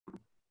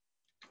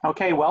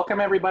Okay,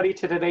 welcome everybody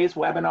to today's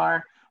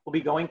webinar. We'll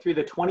be going through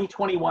the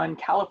 2021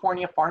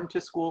 California Farm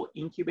to School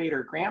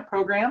Incubator Grant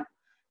Program.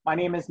 My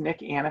name is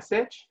Nick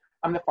Anisich.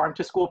 I'm the Farm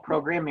to School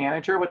Program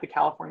Manager with the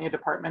California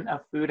Department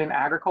of Food and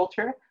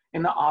Agriculture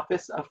in the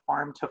Office of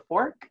Farm to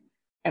Fork.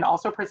 And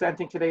also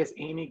presenting today is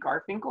Amy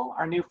Garfinkel,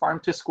 our new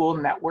Farm to School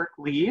Network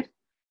Lead.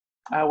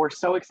 We're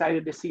so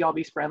excited to see all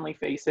these friendly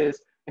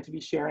faces and to be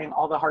sharing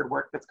all the hard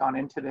work that's gone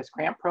into this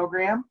grant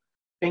program.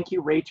 Thank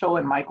you, Rachel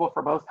and Michael,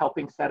 for both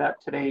helping set up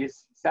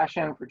today's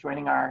session, for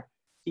joining our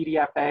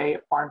CDFA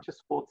Farm to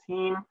School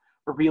team.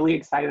 We're really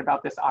excited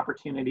about this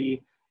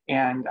opportunity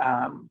and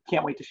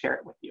can't wait to share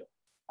it with you.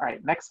 All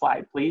right, next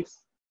slide, please.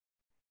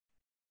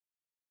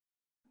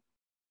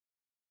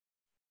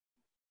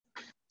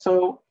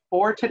 So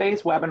for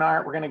today's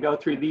webinar, we're going to go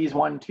through these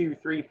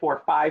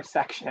 5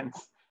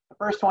 sections. The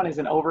first one is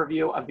an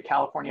overview of the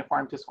California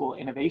Farm to School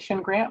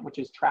Innovation Grant, which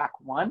is track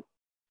 1.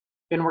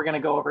 Then we're going to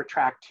go over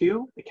track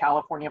 2, the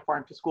California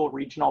Farm to School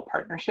Regional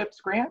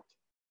Partnerships Grant.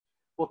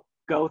 We'll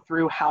go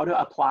through how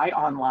to apply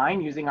online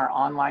using our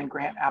online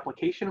grant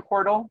application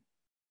portal.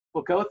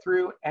 We'll go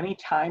through any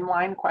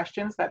timeline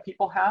questions that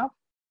people have.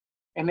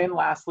 And then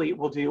lastly,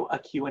 we'll do a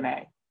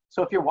Q&A.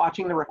 So if you're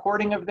watching the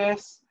recording of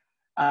this,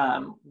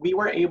 we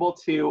were able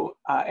to,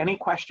 any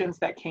questions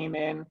that came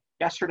in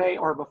yesterday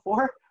or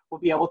before,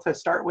 we'll be able to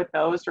start with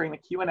those during the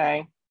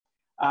Q&A.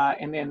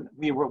 And then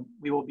we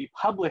will be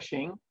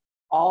publishing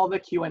all the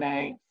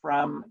Q&A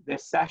from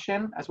this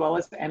session, as well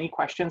as any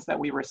questions that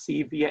we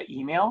receive via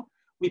email.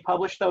 We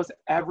publish those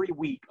every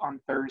week on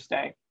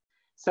Thursday.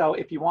 So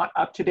if you want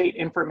up-to-date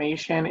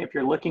information, if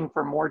you're looking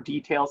for more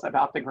details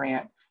about the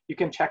grant, you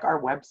can check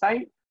our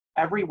website.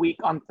 Every week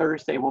on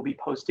Thursday, we'll be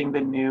posting the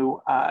new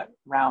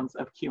rounds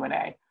of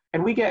Q&A.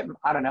 And we get,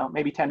 I don't know,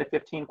 maybe 10 to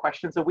 15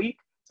 questions a week.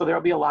 So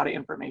there'll be a lot of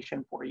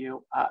information for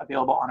you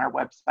available on our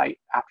website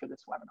after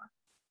this webinar.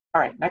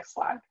 All right, next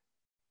slide.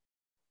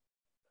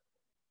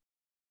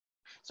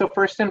 So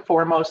first and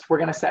foremost, we're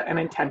going to set an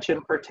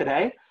intention for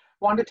today. I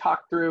wanted to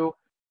talk through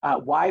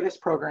why this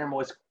program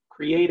was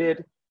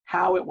created,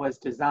 how it was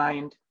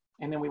designed,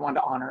 and then we wanted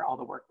to honor all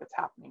the work that's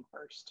happening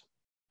first.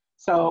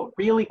 So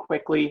really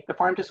quickly, the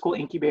Farm to School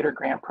Incubator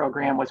Grant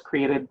Program was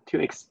created to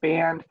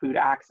expand food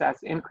access,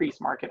 increase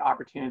market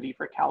opportunity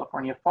for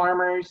California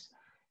farmers,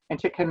 and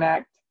to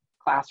connect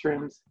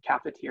classrooms,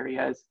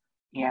 cafeterias,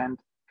 and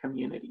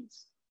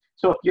communities.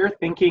 So if you're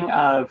thinking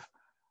of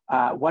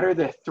what are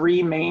the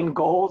 3 main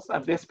goals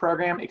of this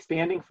program?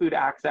 Expanding food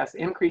access,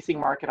 increasing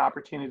market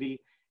opportunity,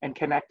 and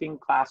connecting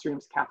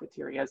classrooms,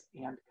 cafeterias,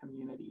 and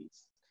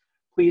communities.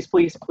 Please,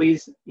 please,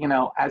 please, you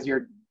know, as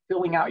you're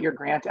filling out your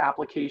grant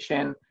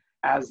application,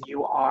 as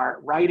you are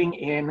writing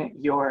in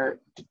your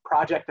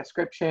project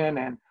description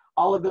and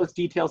all of those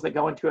details that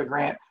go into a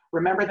grant,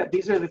 remember that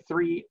these are the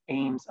 3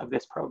 aims of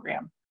this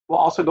program. We'll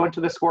also go into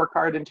the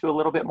scorecard into a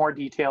little bit more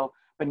detail,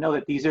 but know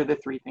that these are the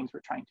 3 things we're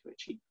trying to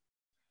achieve.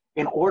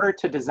 In order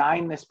to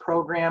design this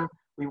program,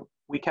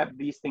 we kept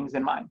these things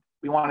in mind.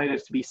 We wanted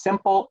it to be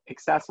simple,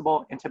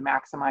 accessible, and to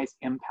maximize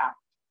impact.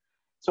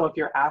 So if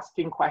you're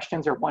asking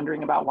questions or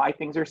wondering about why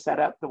things are set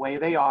up the way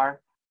they are,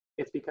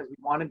 it's because we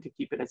wanted to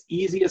keep it as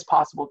easy as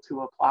possible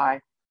to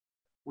apply.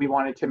 We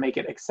wanted to make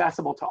it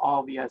accessible to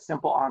all via a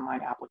simple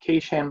online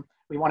application.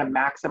 We want to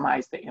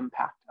maximize the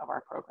impact of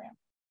our program.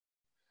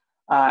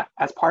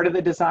 As part of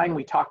the design,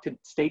 we talked to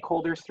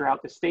stakeholders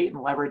throughout the state and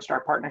leveraged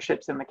our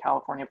partnerships in the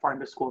California Farm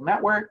to School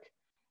Network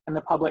and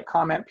the public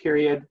comment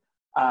period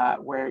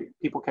where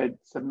people could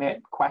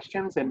submit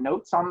questions and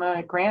notes on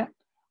the grant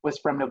was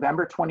from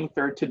November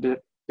 23rd to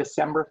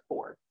December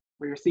 4th.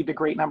 We received a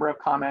great number of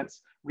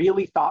comments,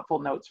 really thoughtful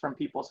notes from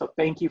people. So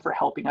thank you for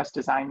helping us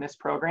design this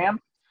program.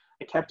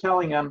 I kept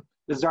telling them,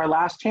 this is our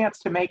last chance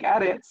to make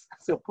edits.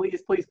 So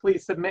please, please,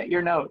 please submit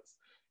your notes.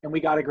 And we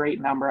got a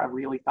great number of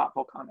really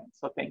thoughtful comments,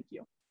 so thank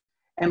you.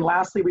 And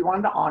lastly, we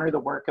wanted to honor the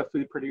work of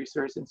food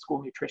producers and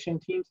school nutrition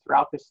teams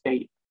throughout the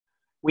state.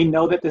 We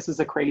know that this is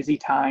a crazy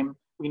time.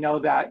 We know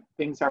that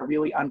things are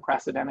really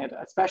unprecedented,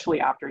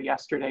 especially after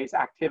yesterday's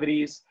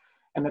activities,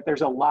 and that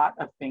there's a lot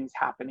of things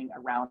happening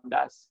around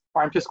us.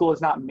 Farm to School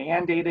is not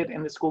mandated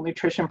in the school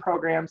nutrition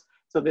programs,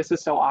 so this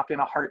is so often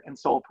a heart and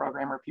soul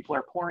program where people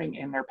are pouring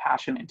in their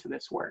passion into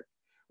this work.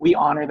 We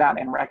honor that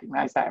and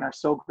recognize that and are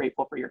so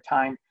grateful for your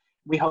time.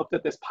 We hope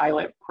that this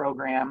pilot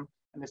program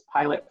and this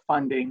pilot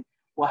funding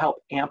will help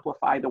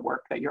amplify the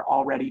work that you're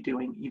already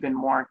doing even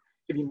more,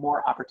 give you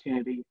more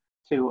opportunity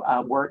to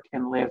work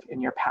and live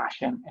in your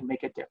passion and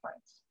make a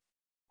difference.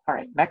 All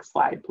right, next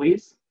slide,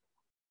 please.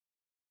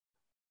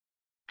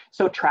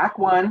 So track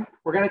 1,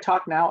 we're going to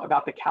talk now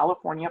about the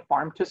California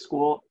Farm to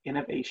School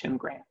Innovation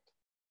Grant.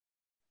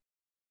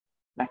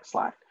 Next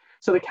slide.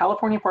 So the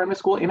California Farm to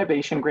School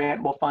Innovation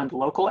Grant will fund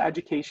local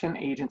education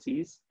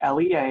agencies,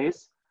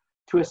 LEAs,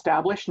 to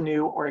establish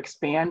new or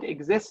expand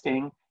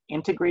existing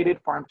integrated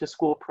farm to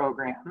school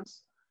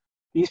programs.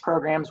 These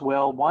programs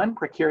will, 1,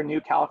 procure new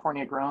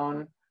California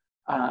grown,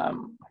 I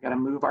gotta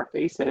move our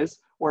faces,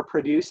 or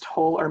produced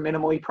whole or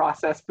minimally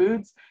processed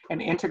foods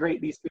and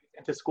integrate these foods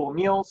into school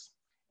meals.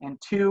 And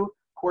 2,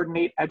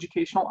 coordinate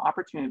educational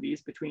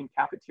opportunities between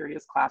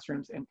cafeterias,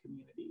 classrooms, and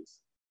communities.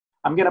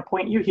 I'm going to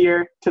point you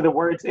here to the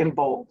words in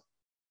bold.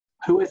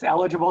 Who is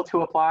eligible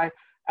to apply?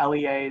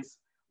 LEAs.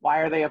 Why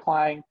are they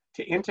applying?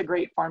 To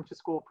integrate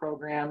farm-to-school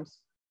programs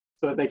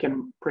so that they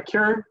can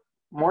procure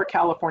more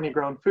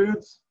California-grown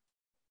foods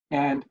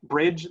and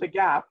bridge the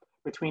gap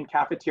between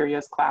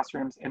cafeterias,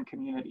 classrooms, and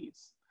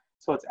communities.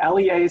 So it's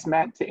LEAs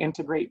meant to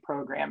integrate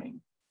programming.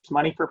 There's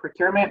money for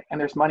procurement and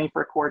there's money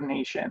for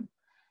coordination.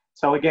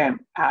 So again,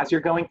 as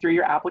you're going through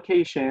your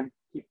application,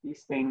 keep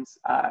these things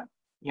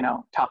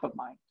top of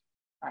mind.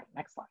 All right,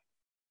 next slide.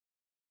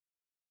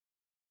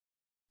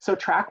 So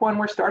track one,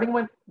 we're starting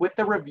with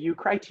the review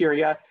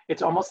criteria.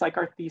 It's almost like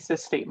our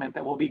thesis statement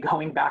that we'll be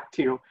going back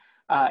to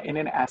in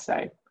an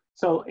essay.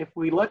 So if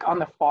we look on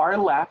the far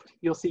left,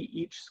 you'll see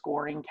each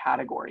scoring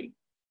category.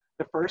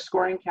 The first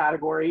scoring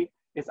category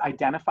is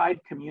identified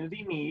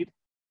community need.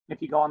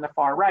 If you go on the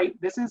far right,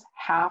 this is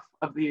half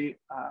of the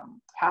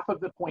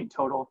point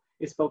total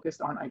is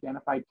focused on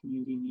identified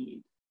community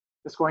need.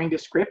 The scoring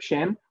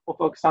description will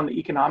focus on the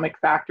economic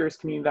factors,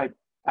 community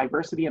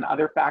diversity, and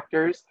other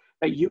factors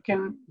that you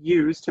can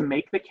use to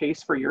make the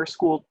case for your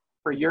school,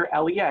 for your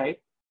LEA,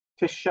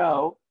 to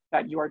show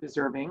that you are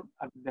deserving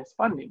of this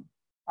funding.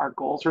 Our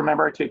goals,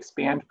 remember, are to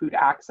expand food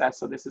access,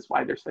 so this is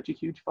why there's such a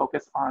huge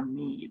focus on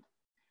need.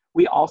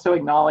 We also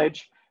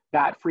acknowledge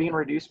that free and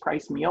reduced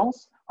price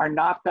meals are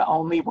not the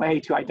only way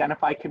to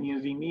identify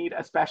community need,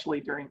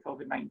 especially during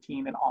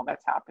COVID-19 and all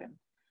that's happened.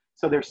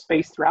 So there's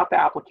space throughout the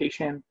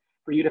application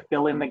for you to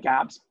fill in the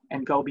gaps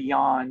and go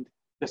beyond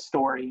the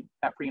story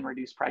that free and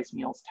reduced price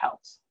meals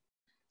tells.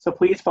 So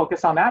please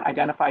focus on that,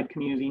 identified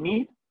community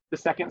need. The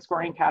second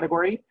scoring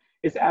category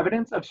is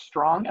evidence of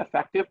strong,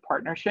 effective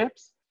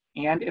partnerships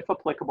and, if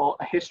applicable,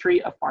 a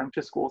history of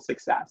farm-to-school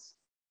success.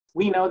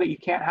 We know that you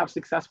can't have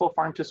successful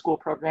farm-to-school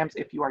programs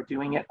if you are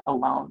doing it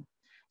alone.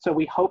 So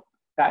we hope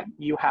that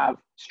you have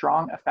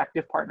strong,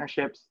 effective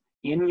partnerships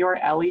in your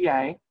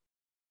LEA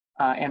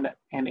and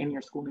in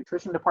your school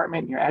nutrition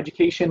department, your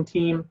education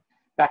team,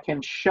 that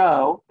can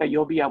show that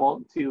you'll be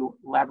able to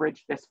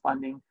leverage this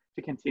funding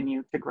to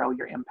continue to grow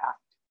your impact.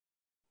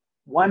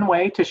 One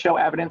way to show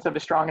evidence of a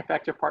strong,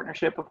 effective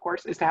partnership, of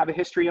course, is to have a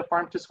history of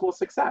farm-to-school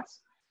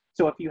success.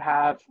 So if you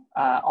have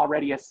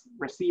already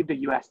received a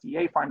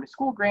USDA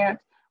farm-to-school grant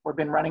or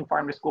been running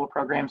farm-to-school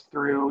programs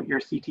through your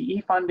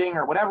CTE funding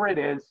or whatever it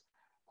is,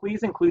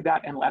 please include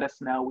that and let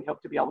us know. We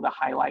hope to be able to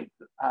highlight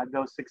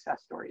those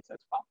success stories as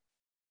well.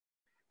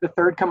 The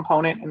third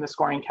component in the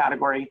scoring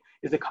category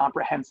is a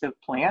comprehensive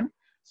plan.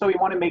 So we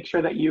want to make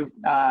sure that you've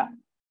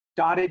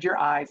dotted your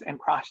I's and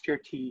crossed your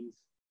T's.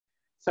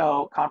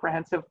 So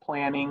comprehensive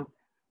planning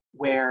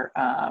where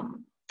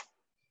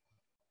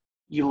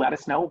you let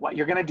us know what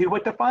you're going to do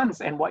with the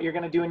funds and what you're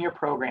going to do in your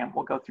program.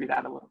 We'll go through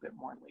that a little bit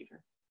more later.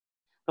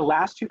 The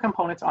last two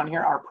components on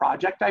here are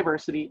project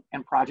diversity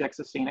and project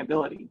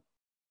sustainability.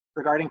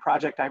 Regarding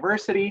project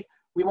diversity,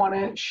 we want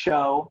to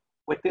show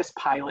with this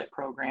pilot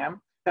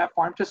program that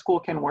farm to school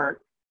can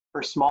work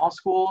for small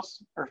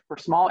schools or for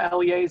small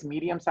LEAs,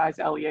 medium-sized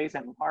LEAs,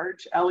 and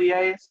large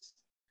LEAs.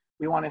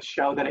 We want to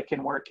show that it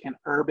can work in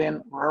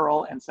urban,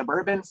 rural, and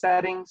suburban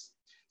settings.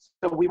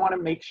 So we want to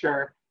make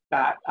sure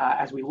that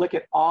as we look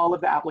at all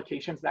of the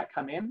applications that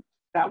come in,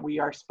 that we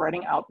are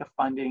spreading out the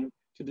funding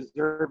to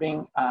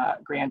deserving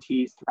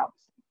grantees throughout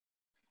the state.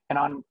 And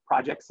on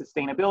project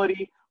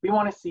sustainability, we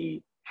want to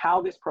see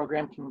how this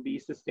program can be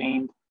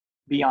sustained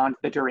beyond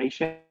the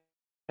duration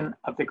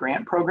of the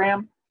grant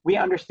program. We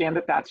understand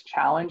that that's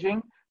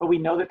challenging, but we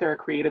know that there are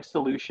creative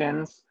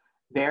solutions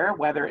there,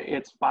 whether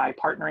it's by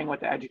partnering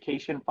with the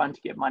education fund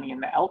to get money in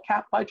the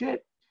LCAP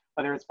budget,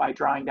 whether it's by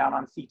drawing down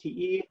on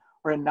CTE,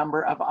 or a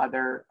number of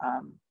other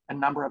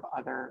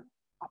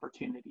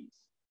opportunities.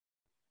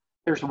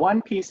 There's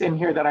one piece in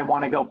here that I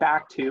want to go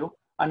back to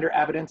under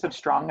evidence of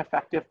strong,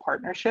 effective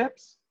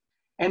partnerships,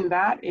 and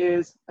that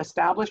is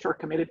established or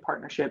committed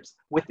partnerships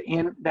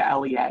within the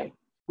LEA.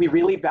 We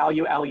really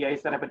value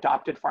LEAs that have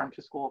adopted farm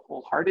to school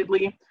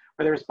wholeheartedly,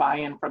 where there's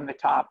buy-in from the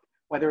top,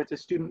 whether it's a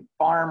student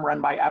farm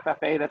run by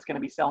FFA that's going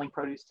to be selling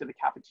produce to the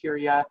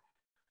cafeteria,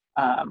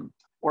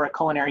 or a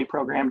culinary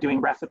program doing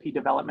recipe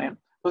development.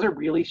 Those are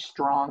really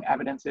strong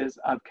evidences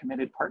of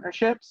committed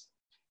partnerships,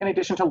 in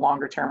addition to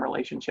longer-term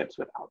relationships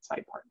with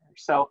outside partners.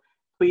 So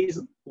please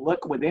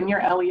look within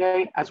your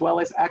LEA as well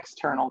as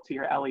external to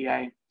your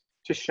LEA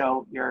to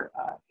show your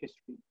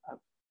history of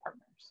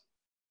partners.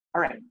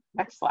 All right,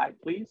 next slide,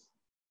 please.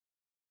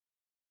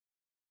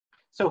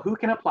 So who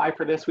can apply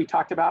for this? We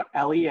talked about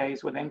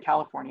LEAs within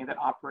California that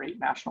operate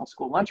national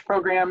school lunch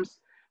programs.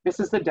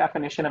 This is the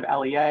definition of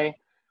LEA: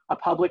 a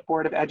public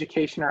board of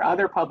education or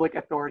other public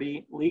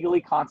authority legally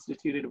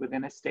constituted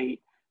within a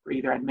state for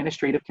either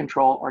administrative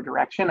control or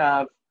direction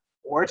of,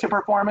 or to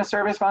perform a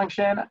service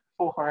function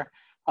for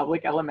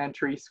public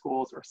elementary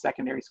schools or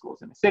secondary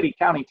schools in a city,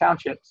 county,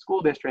 township,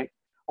 school district,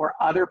 or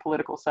other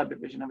political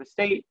subdivision of a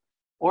state,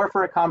 or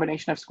for a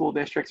combination of school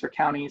districts or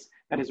counties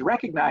that is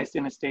recognized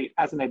in a state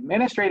as an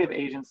administrative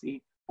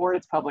agency for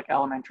its public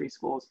elementary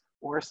schools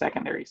or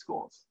secondary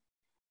schools.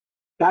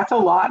 That's a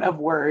lot of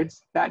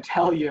words that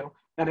tell you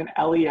that an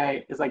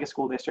LEA is like a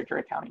school district or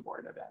a county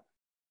board event.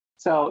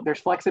 So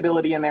there's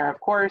flexibility in there, of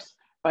course,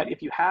 but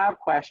if you have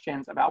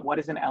questions about what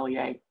is an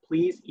LEA,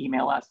 please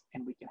email us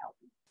and we can help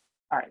you.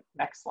 All right,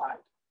 next slide.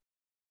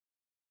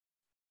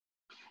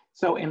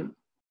 So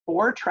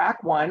for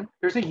track 1,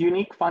 there's a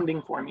unique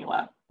funding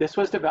formula. This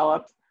was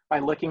developed by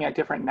looking at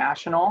different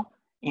national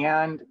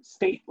and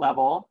state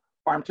level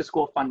farm to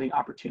school funding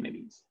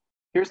opportunities.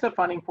 Here's the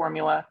funding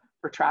formula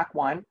for track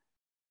 1.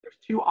 There's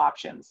 2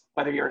 options,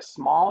 whether you're a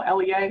small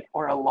LEA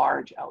or a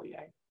large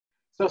LEA.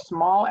 So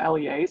small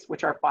LEAs,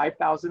 which are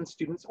 5,000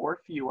 students or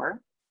fewer,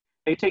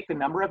 they take the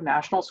number of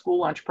National School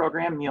Lunch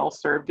Program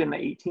meals served in the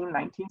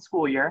 18-19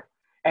 school year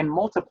and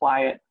multiply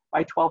it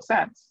by 12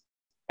 cents.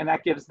 And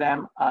that gives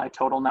them a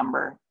total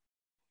number.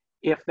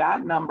 If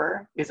that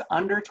number is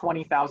under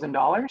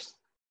 $20,000,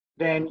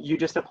 then you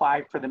just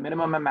apply for the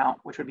minimum amount,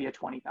 which would be a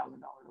 $20,000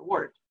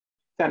 award.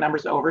 If that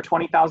number's over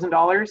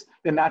 $20,000,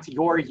 then that's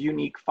your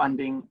unique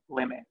funding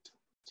limit.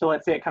 So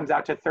let's say it comes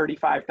out to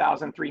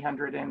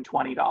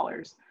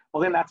 $35,320.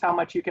 Well, then that's how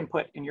much you can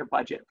put in your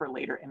budget for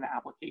later in the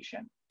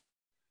application.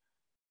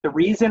 The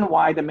reason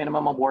why the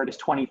minimum award is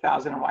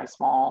 $20,000 and why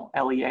small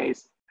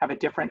LEAs have a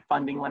different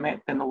funding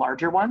limit than the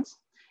larger ones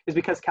is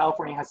because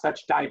California has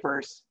such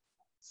diverse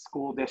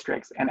school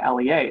districts and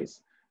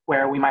LEAs,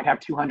 where we might have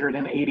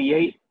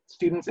 288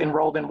 students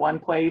enrolled in one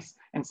place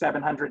and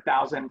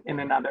 700,000 in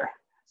another.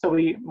 So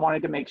we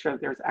wanted to make sure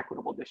that there's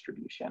equitable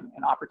distribution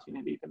and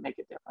opportunity to make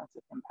a difference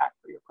and impact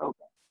for your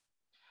program.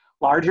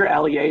 Larger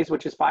LEAs,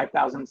 which is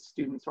 5,000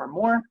 students or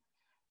more,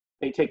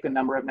 they take the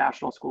number of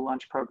National School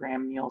Lunch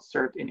Program meals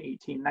served in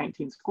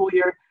 18-19 school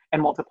year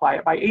and multiply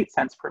it by 8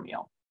 cents per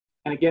meal.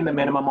 And again, the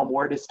minimum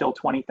award is still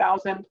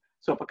 20,000.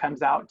 So if it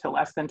comes out to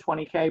less than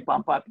 20K,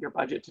 bump up your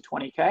budget to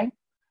 20K.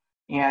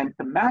 And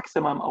the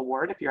maximum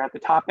award, if you're at the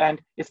top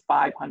end, is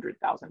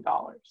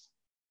 $500,000.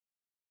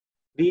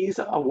 These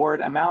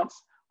award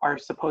amounts are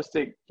supposed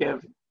to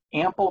give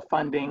ample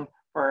funding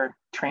for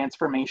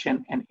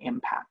transformation and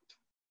impact.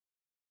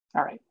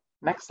 All right,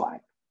 next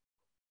slide.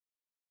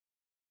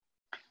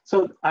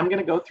 So I'm going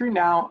to go through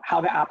now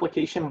how the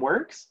application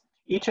works.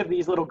 Each of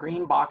these little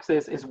green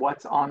boxes is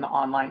what's on the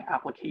online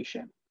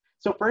application.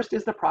 So first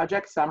is the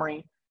project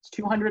summary. It's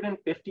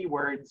 250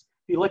 words.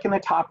 If you look in the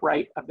top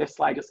right of this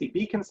slide, you'll see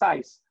be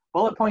concise,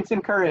 bullet points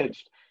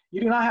encouraged.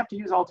 You do not have to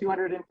use all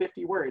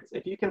 250 words.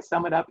 If you can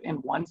sum it up in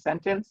 1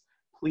 sentence,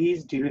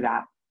 please do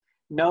that.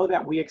 Know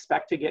that we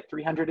expect to get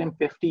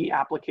 350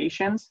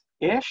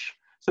 applications-ish.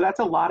 So that's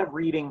a lot of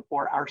reading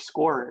for our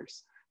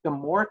scorers. The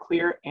more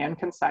clear and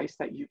concise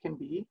that you can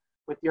be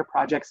with your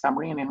project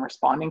summary and in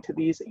responding to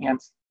these and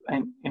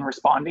in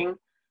responding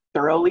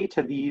thoroughly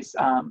to these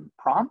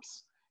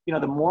prompts, you know,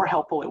 the more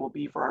helpful it will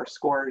be for our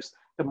scorers,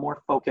 the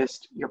more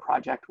focused your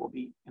project will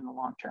be in the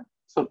long term.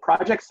 So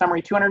project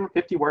summary,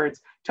 250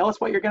 words. Tell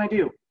us what you're going to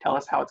do. Tell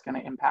us how it's going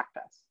to impact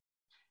us.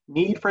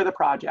 Need for the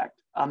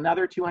project,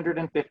 another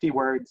 250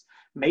 words.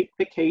 Make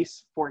the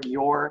case for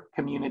your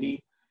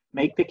community.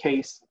 Make the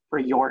case for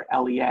your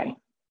LEA.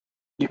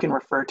 You can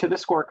refer to the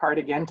scorecard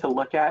again to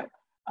look at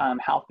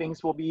how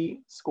things will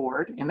be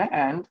scored in the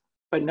end,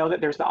 but know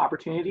that there's the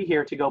opportunity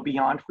here to go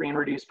beyond free and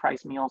reduced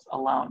price meals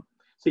alone.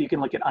 So you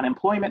can look at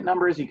unemployment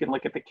numbers, you can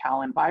look at the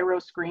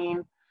CalEnviro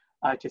screen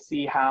to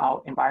see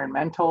how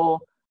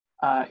environmental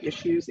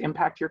issues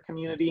impact your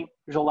community.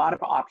 There's a lot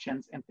of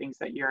options and things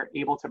that you're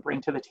able to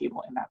bring to the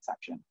table in that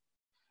section.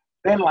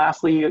 Then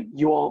lastly,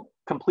 you'll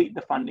complete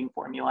the funding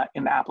formula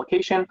in the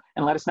application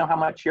and let us know how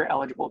much you're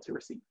eligible to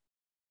receive.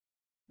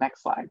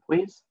 Next slide,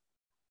 please.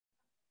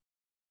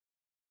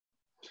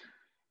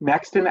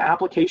 Next in the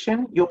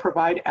application, you'll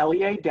provide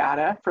LEA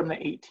data from the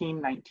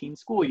 18-19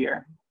 school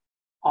year.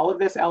 All of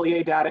this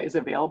LEA data is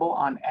available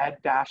on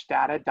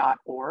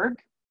ed-data.org.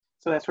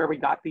 So that's where we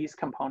got these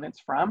components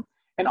from.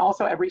 And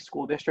also every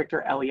school district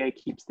or LEA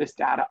keeps this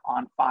data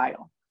on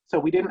file. So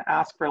we didn't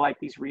ask for like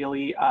these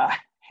really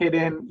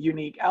hidden,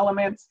 unique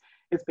elements.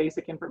 It's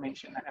basic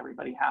information that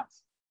everybody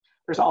has.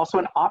 There's also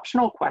an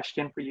optional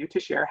question for you to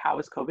share how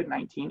has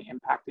COVID-19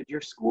 impacted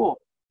your school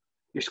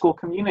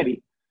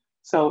community.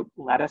 So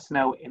let us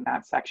know in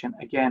that section.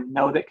 Again,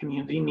 know that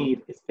community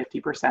need is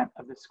 50%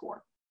 of the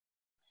score.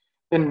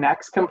 The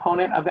next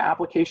component of the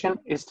application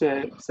is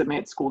to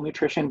submit school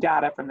nutrition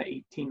data from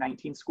the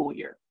 18-19 school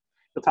year.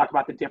 You'll talk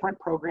about the different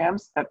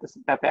programs that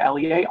the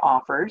LEA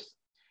offers,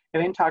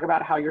 and then talk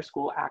about how your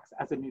school acts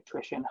as a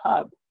nutrition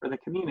hub for the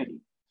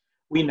community.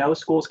 We know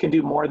schools can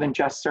do more than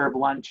just serve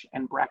lunch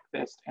and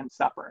breakfast and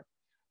supper.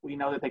 We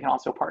know that they can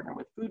also partner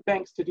with food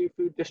banks to do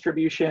food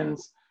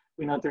distributions.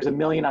 We know that there's a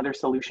million other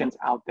solutions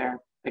out there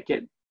that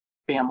get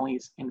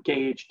families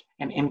engaged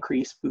and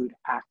increase food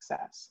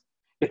access.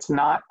 It's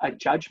not a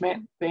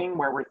judgment thing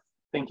where we're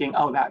thinking,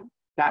 oh,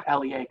 that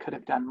LEA could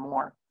have done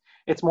more.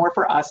 It's more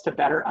for us to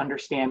better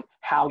understand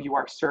how you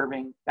are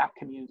serving that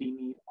community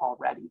need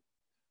already,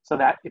 so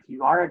that if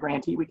you are a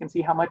grantee, we can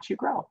see how much you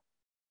grow.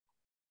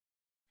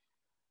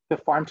 The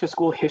farm to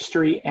school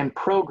history and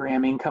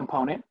programming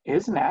component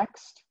is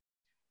next.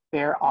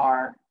 There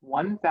are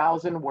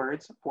 1,000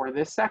 words for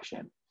this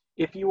section.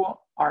 If you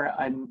are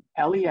an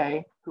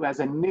LEA who has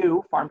a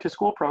new farm to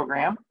school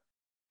program,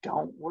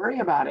 don't worry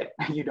about it.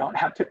 You don't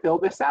have to fill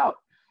this out.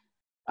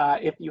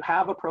 If you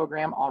have a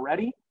program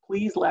already,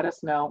 please let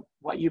us know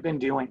what you've been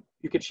doing.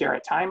 You could share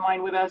a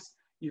timeline with us.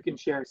 You can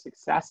share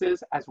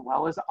successes as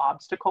well as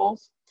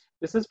obstacles.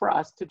 This is for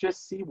us to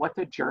just see what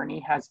the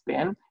journey has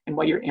been and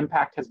what your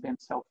impact has been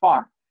so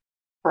far.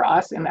 For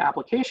us in the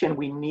application,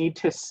 we need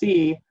to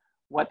see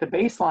what the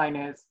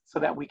baseline is so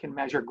that we can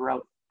measure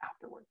growth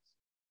afterwards.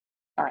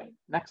 All right,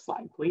 next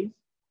slide, please.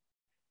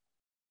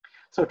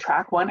 So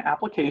track 1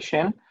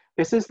 application,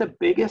 this is the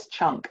biggest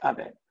chunk of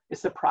it.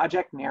 It's the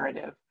project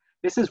narrative.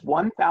 This is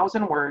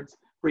 1,000 words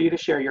for you to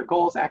share your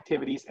goals,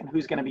 activities, and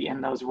who's going to be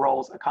in those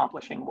roles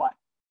accomplishing what.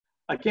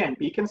 Again,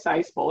 be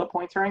concise, bullet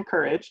points are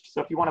encouraged.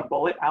 So if you want to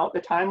bullet out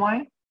the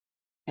timeline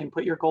and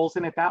put your goals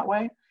in it that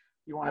way,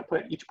 you want to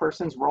put each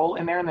person's role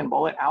in there and then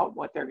bullet out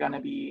what they're going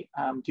to be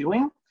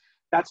doing,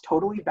 that's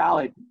totally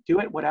valid. Do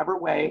it whatever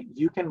way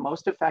you can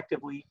most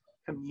effectively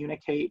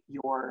communicate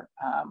your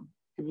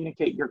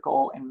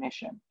goal and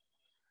mission.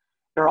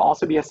 There will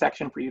also be a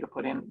section for you to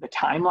put in the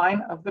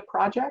timeline of the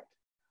project,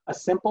 a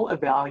simple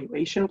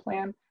evaluation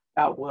plan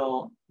that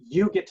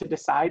you get to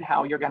decide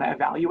how you're going to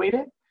evaluate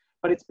it,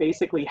 but it's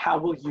basically how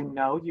will you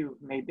know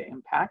you've made the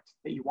impact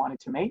that you wanted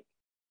to make.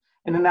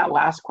 And then that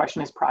last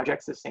question is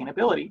project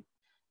sustainability.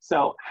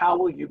 So how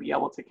will you be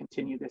able to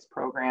continue this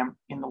program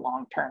in the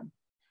long term?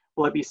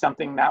 Will it be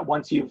something that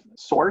once you've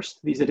sourced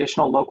these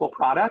additional local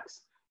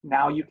products,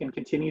 now you can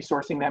continue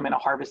sourcing them in a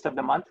harvest of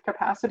the month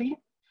capacity?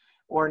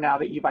 Or now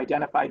that you've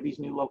identified these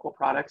new local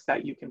products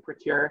that you can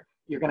procure,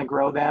 you're going to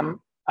grow them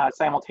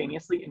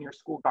simultaneously in your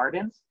school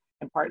gardens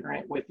and partner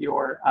it with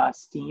your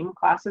STEAM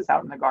classes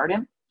out in the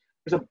garden?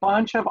 There's a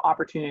bunch of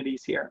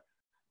opportunities here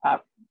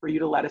for you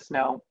to let us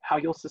know how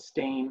you'll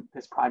sustain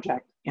this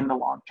project in the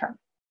long term.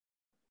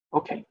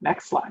 Okay,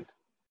 next slide.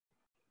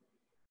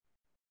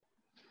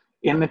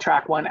 In the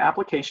Track 1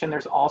 application,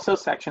 there's also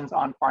sections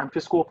on farm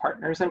to school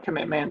partners and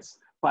commitments,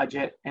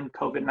 budget, and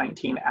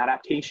COVID-19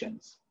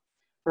 adaptations.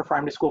 For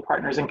farm to school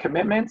partners and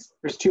commitments,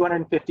 there's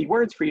 250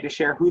 words for you to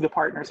share who the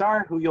partners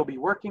are, who you'll be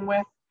working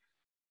with,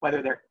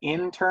 whether they're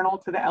internal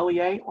to the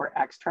LEA or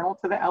external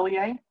to the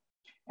LEA.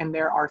 And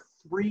there are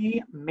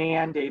 3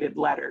 mandated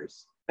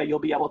letters that you'll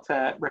be able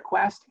to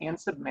request and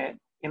submit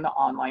in the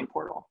online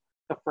portal.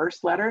 The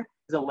first letter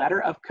is a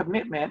letter of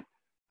commitment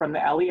from the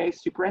LEA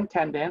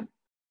superintendent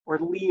or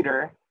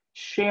leader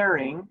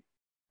sharing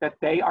that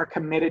they are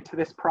committed to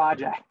this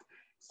project.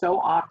 So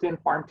often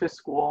farm to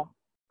school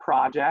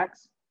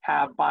projects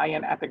have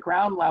buy-in at the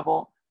ground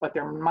level, but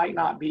there might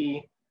not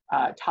be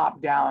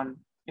top-down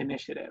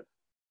initiative.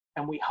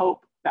 And we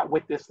hope that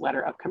with this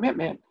letter of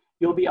commitment,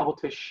 you'll be able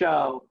to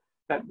show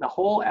that the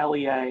whole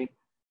LEA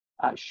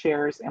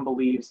shares and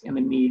believes in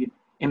the need,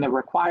 in the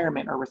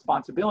requirement or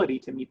responsibility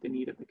to meet the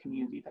need of the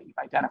community that you've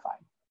identified.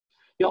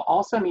 You'll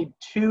also need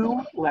 2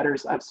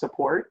 letters of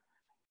support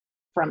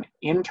from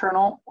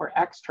internal or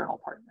external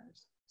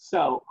partners.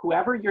 So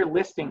whoever you're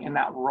listing in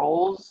that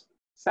roles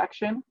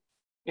section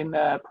in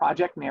the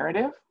project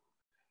narrative,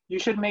 you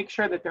should make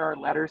sure that there are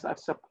letters of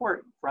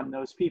support from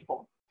those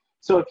people.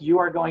 So if you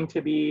are going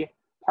to be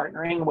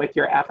partnering with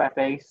your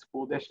FFA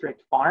school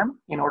district farm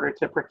in order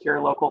to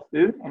procure local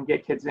food and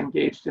get kids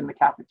engaged in the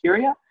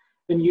cafeteria,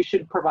 then you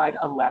should provide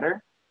a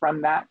letter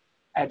from that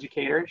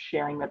educator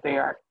sharing that they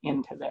are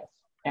into this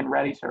and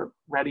ready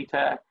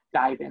to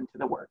dive into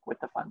the work with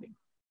the funding.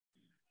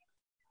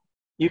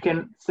 You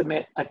can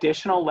submit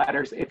additional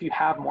letters if you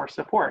have more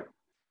support.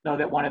 Know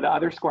that one of the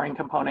other scoring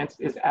components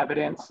is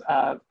evidence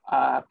of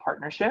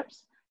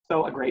partnerships.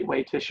 So a great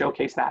way to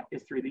showcase that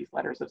is through these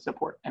letters of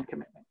support and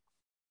commitment.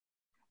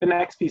 The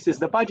next piece is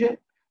the budget.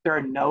 There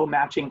are no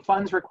matching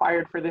funds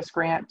required for this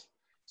grant.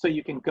 So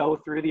you can go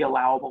through the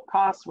allowable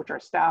costs, which are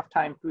staff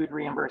time, food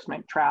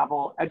reimbursement,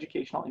 travel,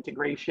 educational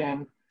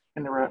integration,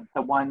 and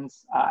the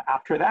ones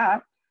after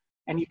that.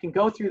 And you can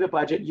go through the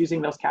budget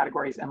using those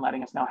categories and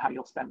letting us know how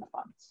you'll spend the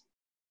funds.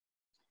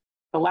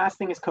 The last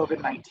thing is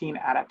COVID-19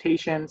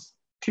 adaptations,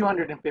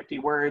 250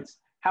 words.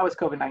 How has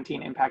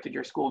COVID-19 impacted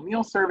your school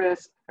meal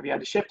service? Have you had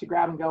to shift to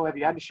grab and go? Have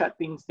you had to shut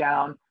things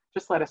down?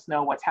 Just let us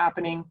know what's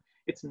happening.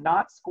 It's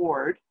not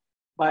scored,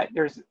 but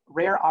there's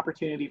rare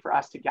opportunity for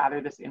us to gather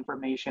this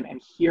information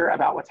and hear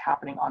about what's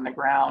happening on the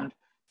ground.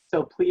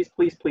 So please,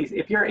 please, please,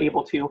 if you're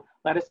able to,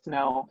 let us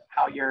know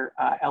how your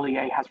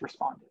LEA has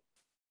responded.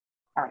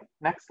 All right,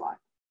 next slide.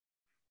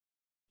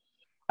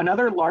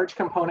 Another large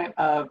component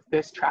of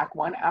this Track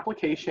 1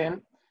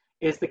 application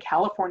is the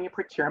California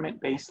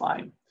Procurement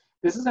Baseline.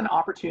 This is an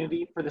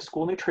opportunity for the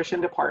school nutrition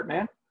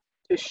department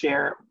to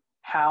share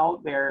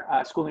how their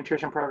school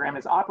nutrition program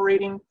is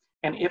operating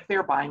and if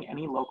they're buying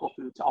any local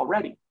foods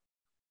already.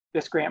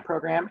 This grant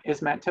program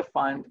is meant to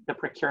fund the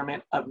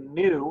procurement of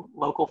new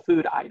local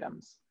food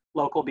items,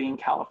 local being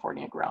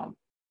California grown.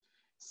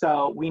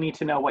 So we need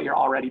to know what you're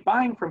already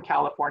buying from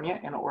California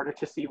in order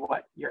to see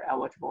what you're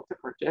eligible to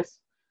purchase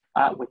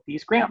with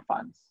these grant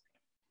funds.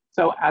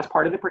 So as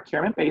part of the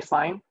procurement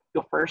baseline,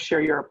 you'll first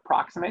share your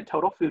approximate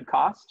total food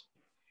cost,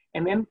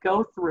 and then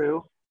go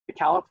through the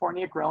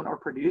California grown or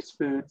produced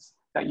foods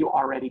that you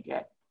already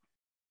get,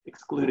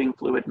 excluding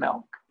fluid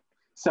milk.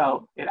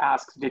 So it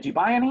asks, did you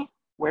buy any?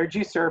 Where'd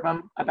you serve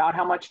them? About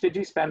how much did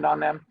you spend on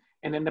them?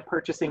 And then the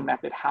purchasing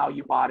method, how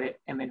you bought it,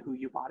 and then who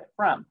you bought it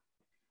from.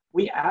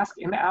 We ask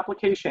in the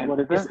application,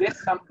 is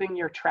this something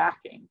you're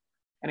tracking?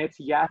 And it's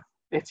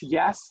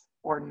yes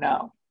or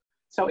no.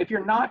 So if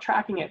you're not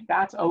tracking it,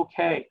 that's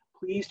okay.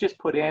 Please just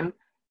put in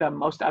the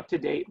most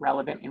up-to-date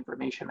relevant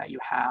information that you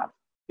have.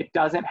 It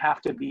doesn't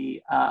have to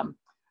be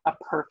a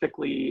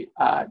perfectly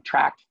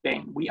tracked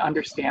thing. We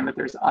understand that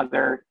there's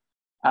other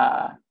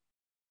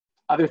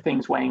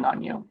things weighing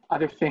on you,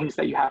 other things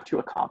that you have to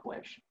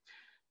accomplish.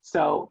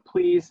 So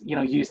please,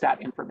 use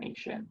that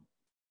information.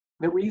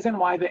 The reason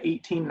why the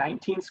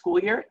 18-19 school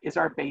year is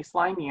our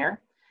baseline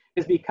year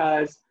is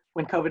because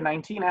when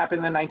COVID-19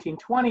 happened in the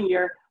 19-20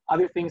 year,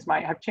 other things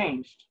might have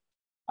changed.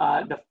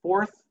 The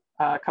fourth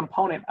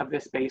component of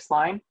this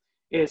baseline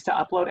is to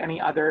upload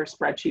any other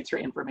spreadsheets or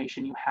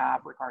information you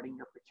have regarding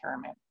your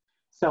procurement.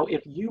 So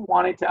if you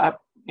wanted to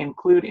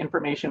include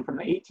information from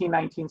the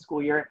 18-19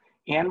 school year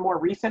and more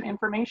recent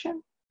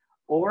information,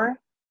 or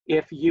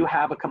if you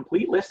have a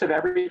complete list of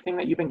everything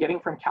that you've been getting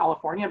from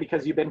California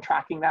because you've been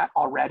tracking that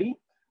already,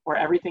 or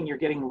everything you're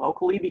getting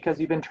locally because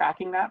you've been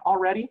tracking that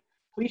already,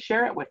 please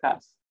share it with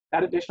us.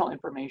 That additional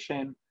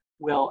information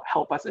will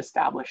help us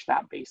establish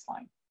that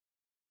baseline.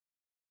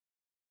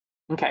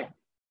 Okay,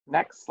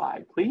 next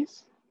slide,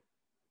 please.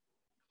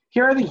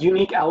 Here are the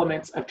unique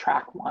elements of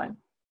track 1.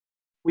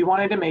 We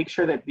wanted to make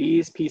sure that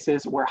these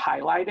pieces were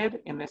highlighted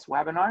in this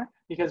webinar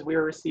because we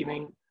were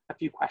receiving a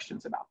few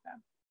questions about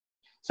them.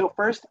 So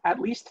first, at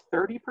least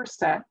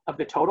 30% of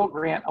the total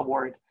grant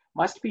award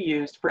must be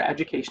used for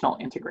educational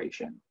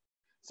integration.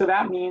 So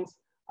that means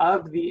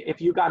if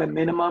you got a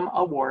minimum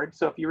award,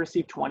 so if you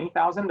received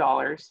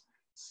 $20,000,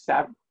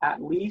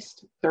 at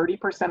least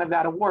 30% of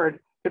that award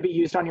could be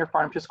used on your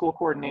farm to school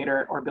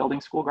coordinator or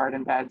building school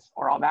garden beds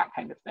or all that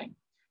kind of thing.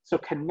 So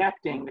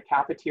connecting the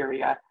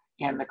cafeteria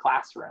and the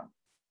classroom,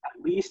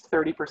 at least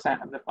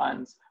 30% of the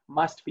funds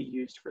must be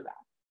used for that.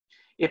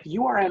 If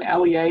you are an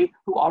LEA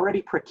who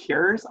already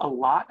procures a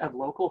lot of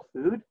local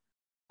food,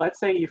 let's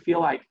say you feel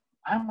like,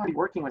 I'm already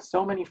working with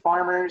so many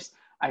farmers,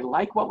 I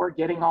like what we're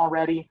getting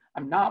already,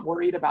 I'm not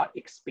worried about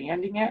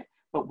expanding it,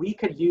 but we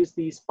could use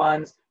these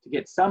funds to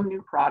get some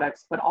new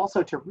products, but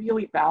also to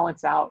really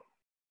balance out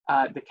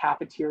the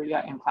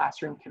cafeteria and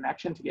classroom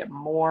connection to get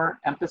more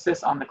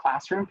emphasis on the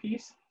classroom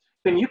piece,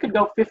 then you could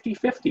go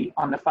 50-50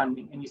 on the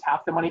funding and use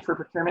half the money for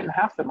procurement and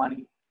half the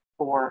money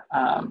for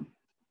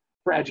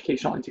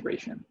educational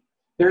integration.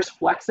 There's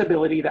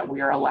flexibility that we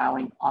are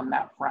allowing on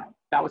that front.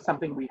 That was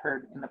something we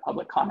heard in the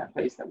public comment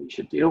phase that we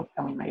should do,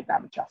 and we made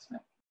that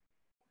adjustment.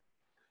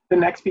 The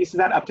next piece is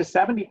that up to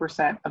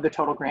 70% of the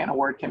total grant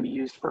award can be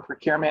used for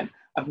procurement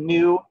of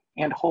new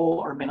and whole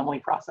or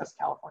minimally processed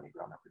California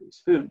grown or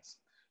produced foods.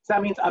 So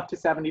that means up to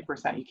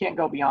 70%. You can't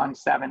go beyond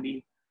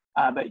 70,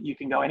 but you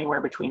can go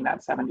anywhere between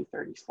that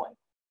 70-30 split.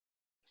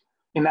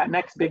 In that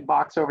next big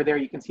box over there,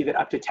 you can see that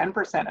up to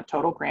 10% of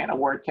total grant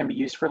award can be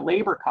used for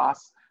labor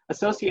costs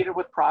associated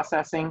with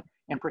processing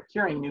and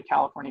procuring new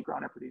California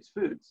grown or produced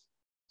foods.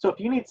 So if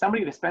you need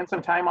somebody to spend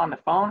some time on the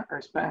phone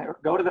or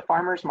go to the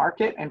farmer's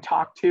market and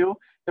talk to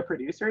the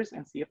producers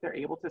and see if they're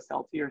able to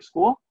sell to your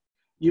school,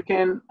 you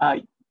can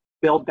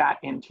build that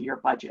into your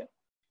budget.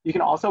 You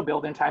can also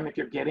build in time if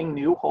you're getting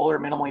new whole or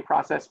minimally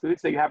processed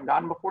foods that you haven't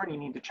gotten before and you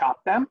need to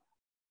chop them.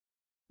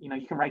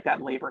 You can write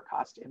that labor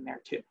cost in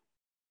there too.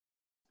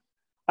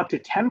 Up to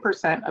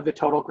 10% of the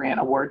total grant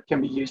award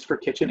can be used for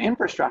kitchen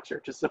infrastructure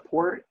to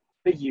support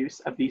the use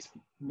of these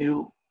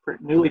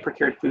newly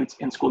procured foods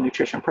in school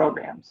nutrition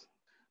programs.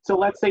 So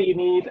let's say you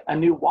need a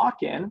new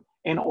walk-in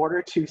in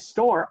order to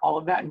store all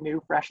of that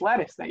new fresh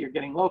lettuce that you're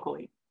getting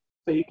locally.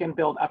 So you can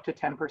build up to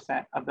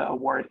 10% of the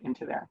award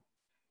into there.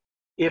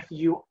 If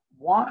you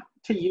want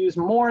to use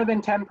more than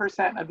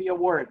 10% of the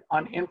award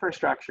on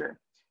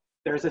infrastructure,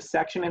 there's a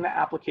section in the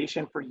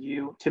application for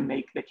you to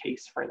make the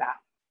case for that.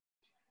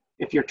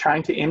 If you're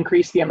trying to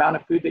increase the amount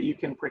of food that you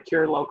can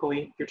procure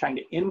locally, if you're trying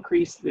to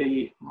increase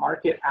the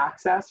market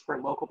access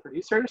for local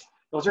producers,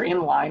 those are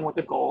in line with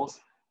the goals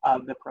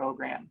of the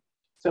program.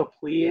 So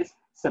please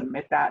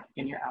submit that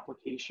in your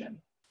application.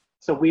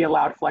 So we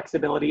allowed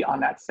flexibility on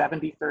that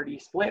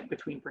 70-30 split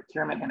between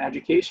procurement and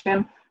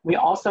education. We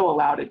also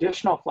allowed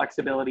additional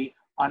flexibility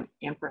on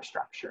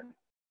infrastructure.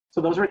 So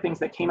those were things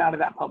that came out of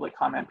that public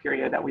comment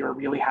period that we were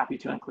really happy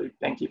to include.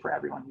 Thank you for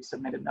everyone who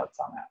submitted notes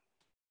on that.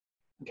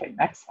 Okay,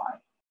 next slide.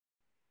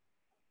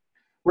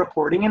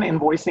 Reporting and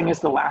invoicing is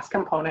the last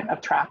component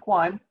of track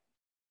 1.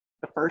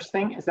 The first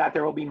thing is that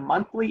there will be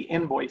monthly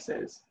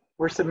invoices.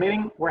 We're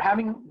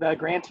having the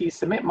grantees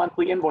submit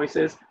monthly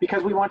invoices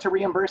because we want to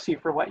reimburse you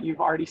for what you've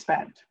already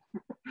spent.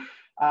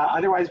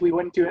 Otherwise, we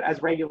wouldn't do it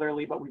as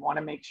regularly, but we want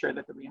to make sure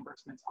that the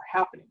reimbursements are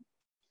happening.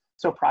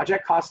 So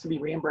project costs to be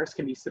reimbursed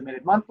can be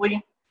submitted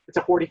monthly. It's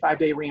a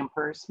 45-day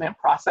reimbursement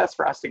process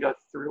for us to go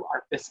through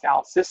our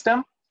fiscal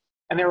system.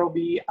 And there will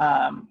be,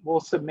 we'll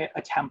submit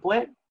a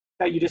template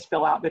that you just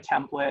fill out the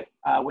template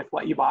with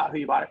what you bought, who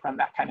you bought it from,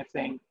 that kind of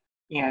thing,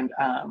 and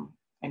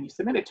you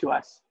submit it to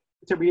us.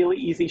 It's a really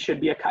easy,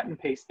 should be a cut and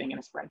paste thing in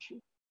a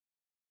spreadsheet.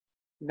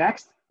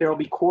 Next, there will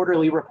be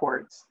quarterly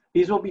reports.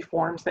 These will be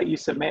forms that you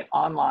submit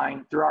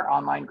online through our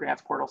online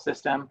grants portal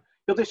system.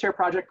 You'll just share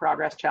project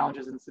progress,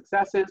 challenges, and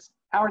successes.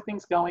 How are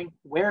things going?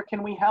 Where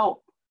can we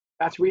help?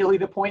 That's really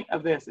the point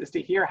of this, is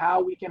to hear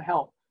how we can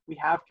help. We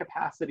have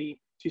capacity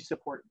to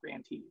support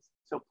grantees.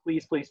 So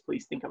please, please,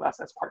 please think of us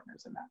as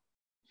partners in that.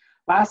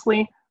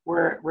 Lastly,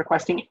 we're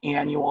requesting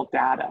annual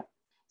data.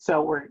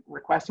 So we're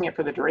requesting it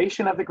for the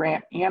duration of the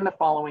grant and the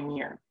following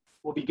year.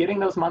 We'll be getting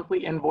those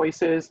monthly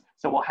invoices,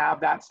 so we'll have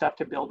that stuff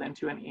to build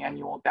into an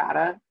annual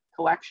data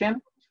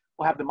collection.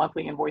 We'll have the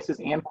monthly invoices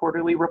and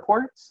quarterly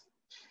reports,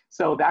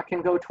 so that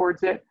can go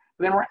towards it.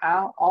 But then we're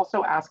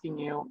also asking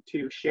you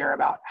to share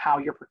about how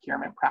your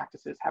procurement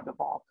practices have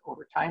evolved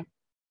over time.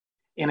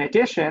 In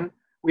addition,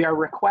 we are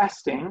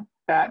requesting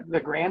that the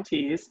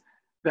grantees,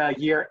 the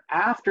year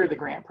after the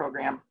grant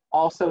program,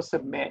 also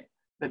submit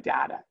the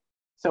data.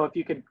 So if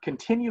you could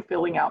continue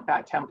filling out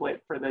that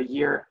template for the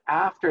year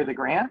after the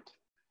grant,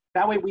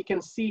 that way we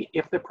can see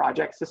if the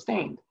project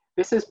sustained.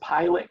 This is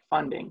pilot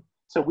funding.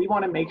 So we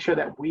want to make sure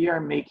that we are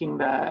making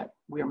the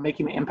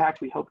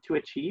impact we hope to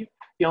achieve.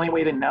 The only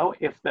way to know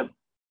if the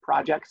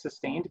project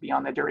sustained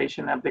beyond the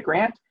duration of the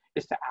grant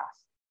is to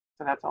ask.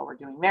 So that's all we're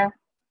doing there.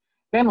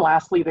 Then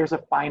lastly, there's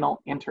a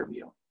final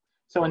interview.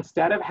 So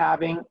instead of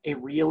having a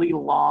really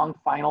long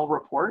final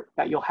report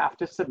that you'll have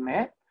to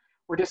submit,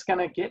 we're just going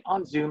to get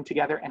on Zoom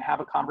together and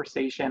have a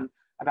conversation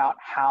about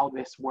how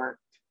this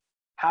worked.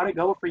 How'd it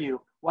go for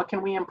you? What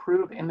can we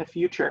improve in the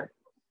future?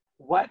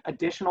 What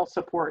additional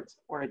supports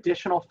or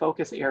additional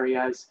focus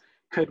areas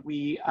could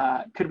we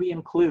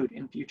include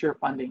in future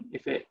funding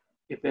if it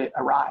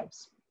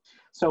arrives?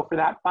 So for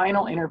that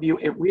final interview,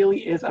 it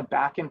really is a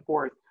back and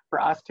forth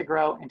for us to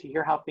grow and to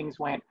hear how things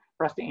went,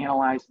 for us to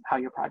analyze how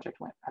your project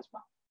went as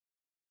well.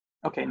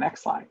 Okay,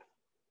 next slide.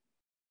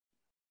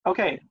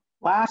 Okay,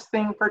 last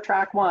thing for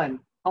track one.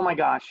 Oh my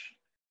gosh.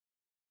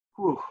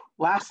 Whew.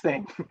 Last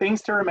thing,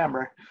 things to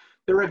remember.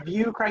 The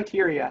review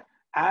criteria.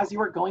 As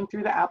you are going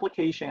through the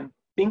application,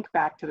 think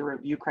back to the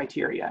review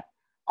criteria.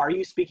 Are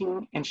you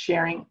speaking and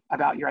sharing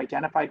about your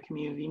identified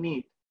community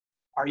need?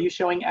 Are you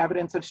showing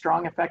evidence of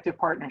strong, effective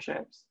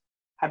partnerships?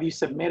 Have you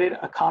submitted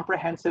a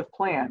comprehensive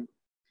plan?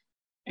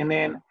 And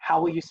then how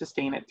will you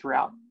sustain it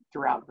throughout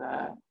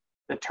the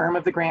term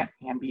of the grant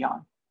and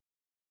beyond?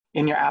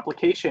 In your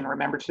application,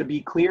 remember to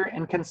be clear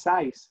and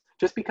concise.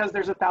 Just because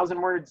there's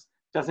 1,000 words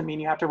doesn't mean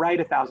you have to write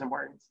 1,000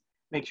 words.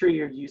 Make sure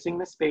you're using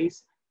the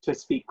space to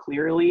speak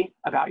clearly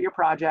about your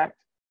project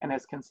and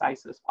as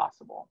concise as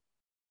possible.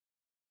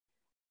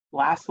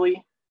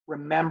 Lastly,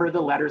 remember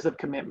the letters of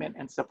commitment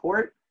and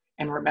support,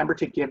 and remember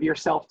to give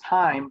yourself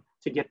time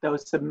to get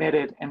those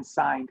submitted and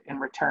signed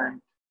and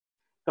returned.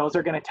 Those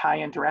are going to tie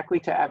in directly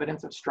to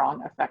evidence of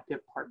strong, effective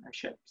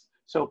partnerships.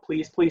 So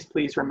please, please,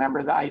 please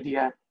remember the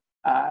idea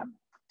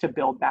to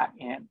build that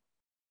in.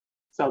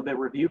 So the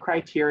review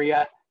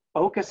criteria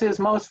focuses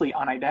mostly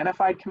on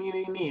identified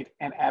community need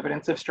and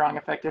evidence of strong,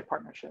 effective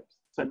partnerships.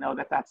 So know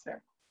that that's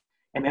there.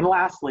 And then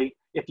lastly,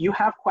 if you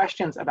have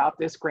questions about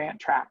this grant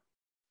track,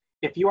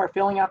 if you are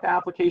filling out the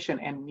application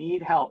and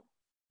need help,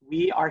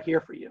 we are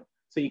here for you.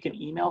 So you can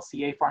email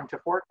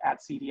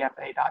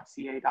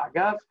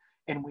cafarmtofork@cdfa.ca.gov,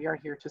 and we are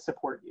here to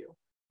support you.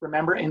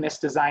 Remember, in this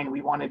design,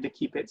 we wanted to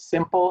keep it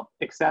simple,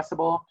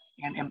 accessible,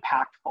 and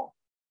impactful.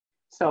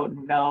 So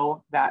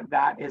know that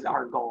that is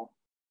our goal.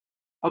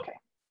 Okay,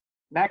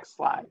 next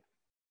slide.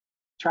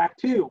 Track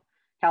 2,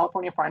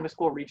 California Farm to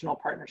School Regional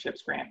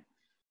Partnerships Grant.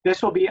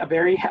 This will be a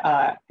very,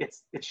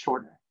 it's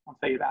shorter, I'll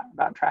tell you that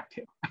about track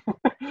 2.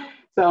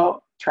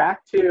 So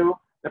track 2,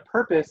 the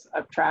purpose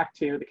of track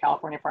 2, the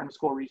California Farm to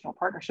School Regional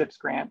Partnerships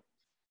Grant,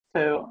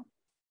 to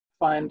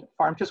fund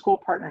farm to school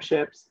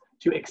partnerships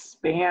to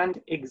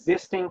expand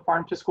existing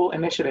farm to school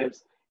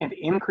initiatives and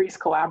increase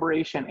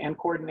collaboration and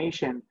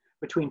coordination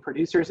between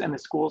producers and the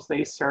schools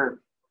they serve.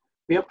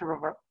 We hope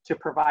to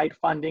provide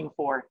funding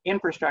for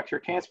infrastructure,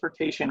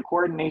 transportation,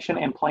 coordination,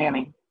 and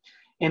planning.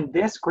 In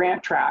this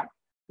grant track,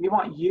 we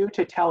want you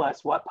to tell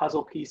us what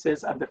puzzle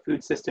pieces of the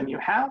food system you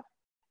have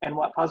and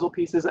what puzzle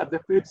pieces of the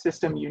food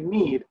system you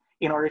need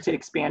in order to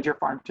expand your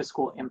farm to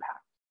school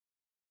impact.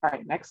 All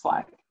right, next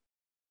slide.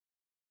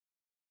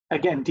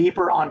 Again,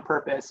 deeper on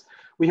purpose.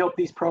 We hope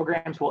these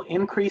programs will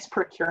increase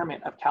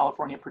procurement of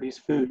California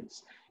produced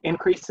foods,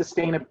 increase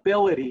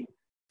sustainability,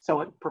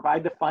 so it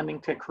provide the funding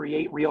to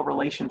create real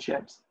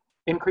relationships,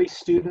 increase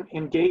student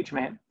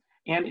engagement,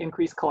 and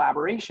increase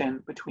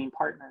collaboration between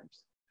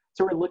partners.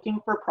 So we're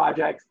looking for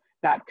projects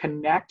that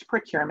connect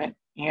procurement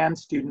and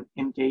student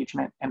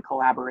engagement and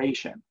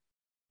collaboration.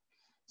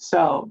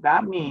 So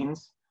that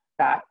means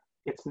that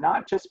it's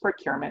not just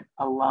procurement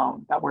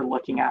alone that we're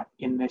looking at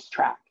in this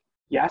track.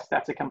 Yes,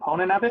 that's a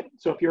component of it.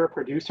 So if you're a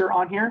producer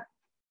on here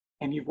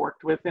and you've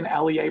worked with an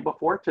LEA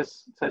before to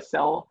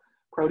sell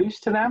produce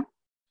to them,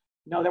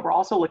 know that we're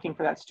also looking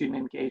for that student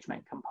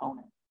engagement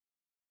component.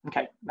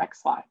 Okay,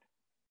 next slide.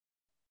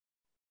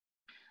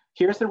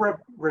 Here's the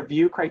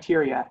review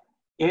criteria.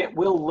 It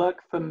will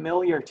look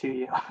familiar to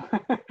you.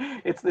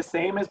 It's the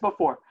same as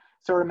before.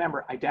 So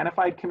remember,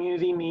 identified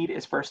community need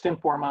is first and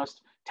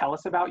foremost. Tell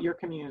us about your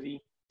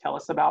community. Tell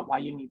us about why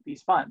you need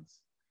these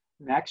funds.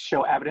 Next,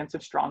 show evidence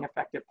of strong,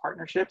 effective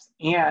partnerships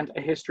and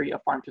a history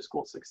of farm to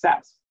school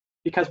success.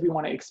 Because we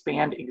want to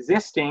expand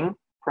existing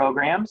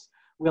programs,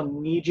 we'll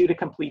need you to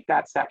complete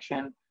that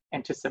section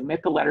and to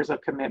submit the letters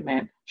of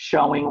commitment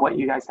showing what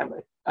you guys have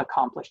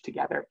accomplished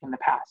together in the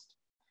past.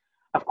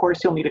 Of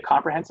course, you'll need a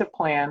comprehensive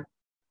plan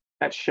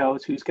that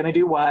shows who's going to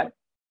do what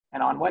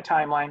and on what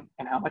timeline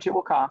and how much it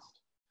will cost.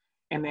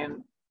 And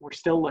then we're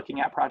still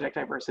looking at project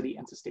diversity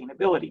and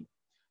sustainability.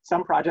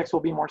 Some projects will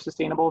be more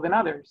sustainable than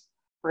others.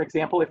 For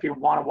example, if you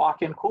want a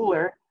walk-in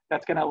cooler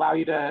that's going to allow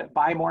you to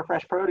buy more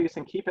fresh produce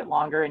and keep it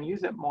longer and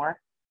use it more,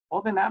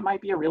 well, then that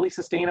might be a really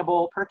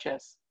sustainable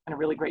purchase and a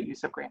really great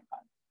use of grant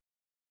funds.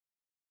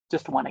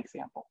 Just one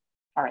example.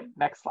 All right,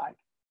 next slide.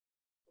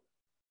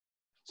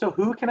 So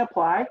who can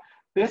apply?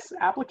 This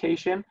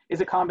application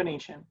is a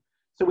combination.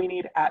 So we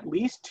need at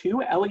least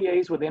 2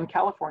 LEAs within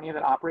California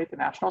that operate the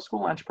National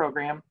School Lunch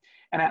Program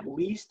and at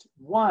least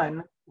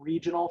 1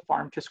 regional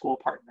farm to school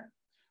partner.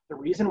 The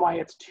reason why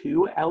it's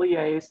 2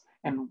 LEAs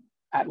and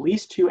at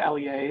least 2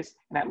 LEAs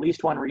and at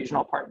least 1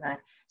 regional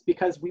partner is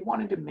because we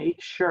wanted to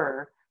make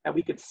sure that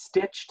we could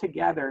stitch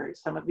together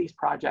some of these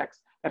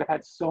projects that have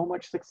had so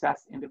much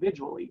success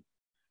individually.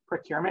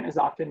 Procurement is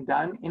often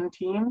done in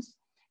teams,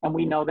 and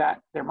we know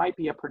that there might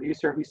be a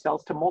producer who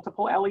sells to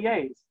multiple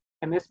LEAs,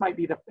 and this might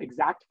be the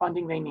exact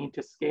funding they need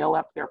to scale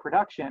up their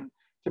production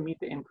to meet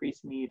the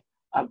increased need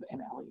of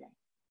an LEA.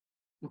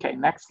 Okay,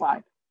 next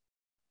slide.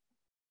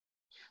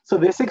 So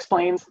this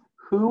explains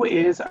who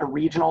is a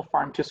regional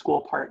farm to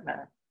school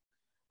partner.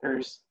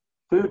 There's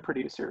food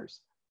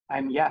producers,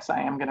 and yes, I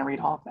am going to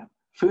read all of them.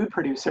 Food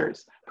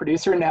producers,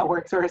 producer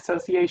networks or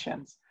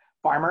associations,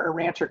 farmer or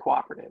rancher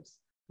cooperatives,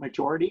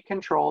 majority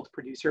controlled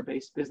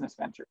producer-based business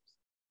ventures,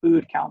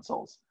 food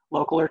councils,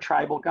 local or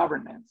tribal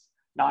governments,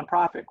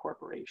 nonprofit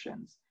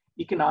corporations,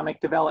 economic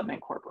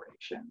development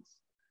corporations,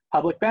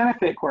 public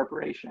benefit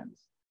corporations,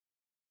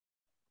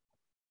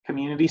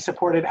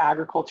 community-supported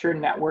agriculture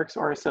networks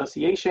or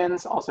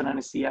associations, also known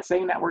as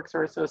CSA networks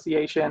or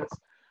associations,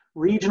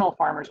 regional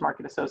farmers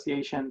market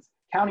associations,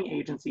 county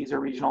agencies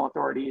or regional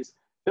authorities,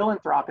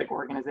 philanthropic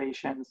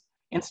organizations,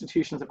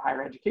 institutions of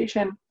higher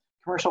education,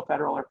 commercial,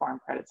 federal, or farm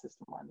credit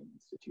system lending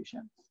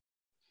institutions.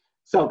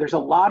 So there's a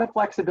lot of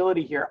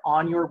flexibility here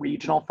on your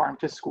regional farm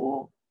to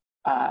school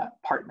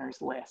partners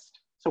list.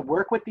 So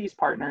work with these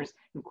partners,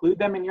 include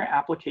them in your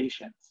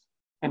applications,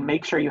 and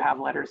make sure you have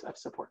letters of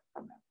support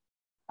from them.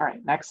 All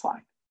right, next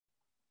slide.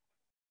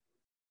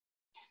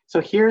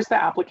 So here's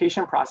the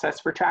application process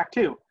for track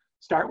 2.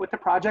 Start with the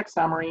project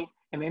summary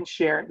and then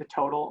share the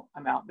total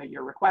amount that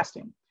you're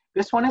requesting.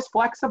 This one is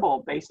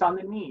flexible based on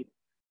the need.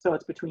 So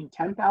it's between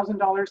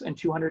 $10,000 and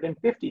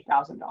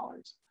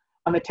 $250,000.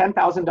 On the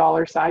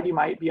 $10,000 side, you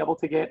might be able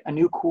to get a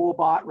new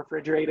Coolbot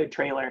refrigerated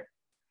trailer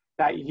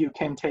that you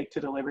can take to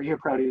deliver your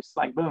produce.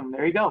 Like, boom,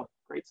 there you go,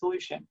 great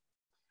solution.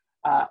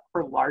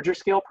 For larger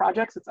scale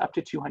projects, it's up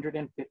to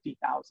 $250,000.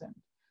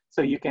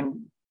 So you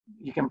can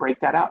break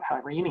that out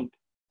however you need.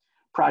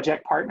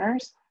 Project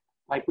partners,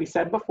 like we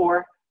said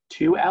before,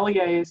 2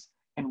 LEAs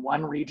and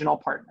 1 regional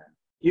partner.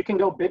 You can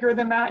go bigger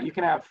than that. You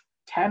can have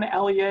 10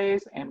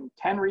 LEAs and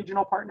 10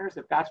 regional partners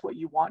if that's what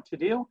you want to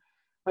do,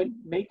 but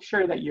make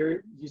sure that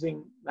you're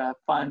using the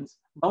funds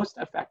most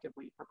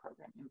effectively for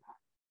program impact.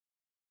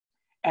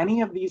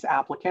 Any of these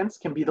applicants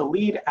can be the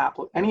lead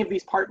applicant, any of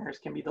these partners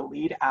can be the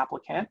lead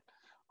applicant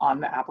on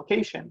the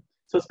application.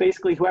 So it's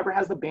basically whoever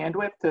has the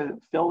bandwidth to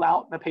fill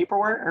out the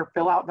paperwork or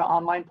fill out the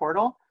online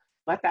portal,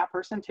 let that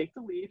person take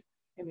the lead,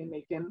 and then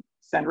they can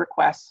send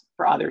requests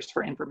for others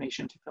for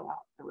information to fill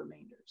out the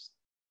remainders.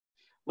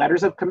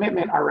 Letters of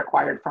commitment are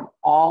required from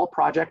all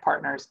project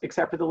partners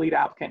except for the lead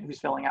applicant who's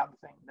filling out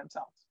the thing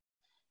themselves.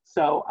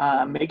 So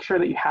make sure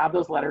that you have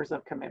those letters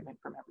of commitment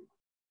from everyone.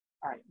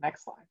 All right,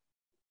 next slide.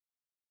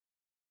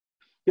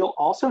 You'll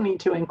also need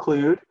to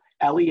include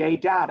LEA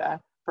data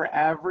for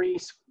every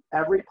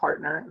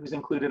partner who's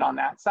included on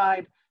that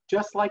side.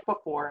 Just like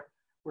before,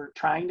 we're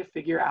trying to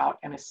figure out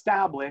and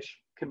establish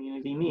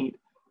community need.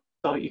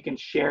 So you can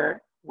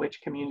share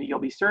which community you'll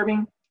be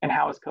serving and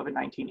how has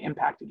COVID-19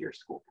 impacted your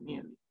school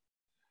community.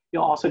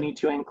 You'll also need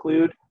to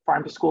include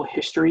farm to school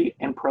history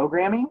and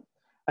programming,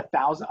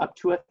 up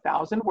to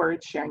 1,000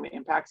 words sharing the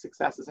impact,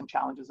 successes, and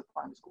challenges of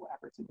farm to school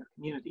efforts in your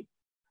community.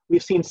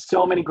 We've seen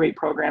so many great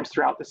programs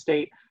throughout the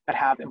state that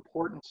have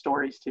important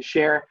stories to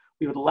share.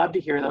 We would love to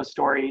hear those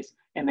stories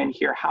and then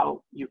hear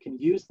how you can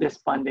use this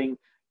funding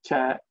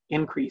to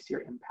increase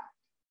your impact.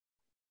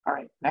 All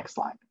right, next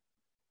slide.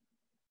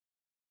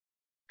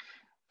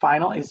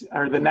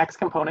 The next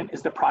component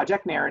is the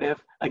project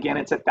narrative. Again,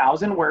 it's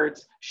 1,000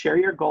 words. Share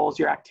your goals,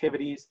 your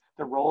activities,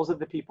 the roles of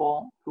the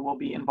people who will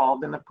be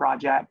involved in the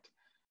project.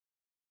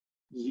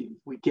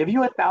 We give you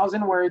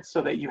 1,000 words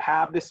so that you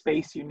have the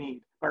space you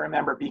need. But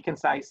remember, be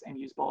concise and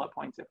use bullet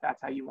points if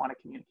that's how you want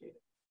to communicate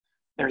it.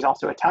 There's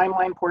also a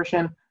timeline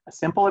portion, a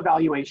simple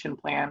evaluation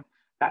plan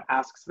that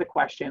asks the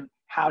question,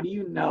 how do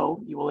you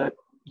know you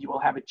will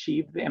have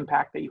achieved the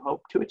impact that you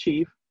hope to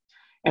achieve?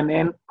 And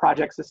then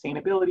project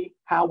sustainability,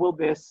 how will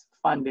this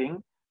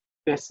funding,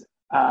 this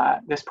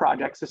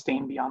project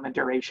sustain beyond the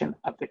duration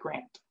of the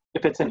grant?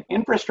 If it's an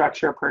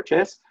infrastructure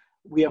purchase,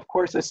 we of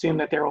course assume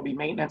that there will be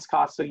maintenance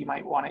costs, so you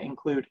might want to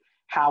include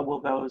how will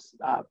those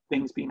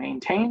things be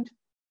maintained,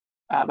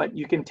 but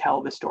you can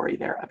tell the story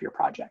there of your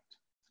project.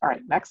 All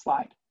right, next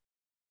slide.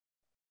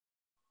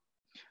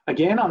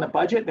 Again, on the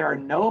budget, there are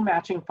no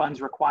matching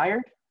funds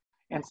required,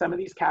 and some of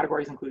these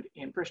categories include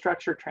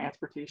infrastructure,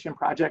 transportation,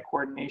 project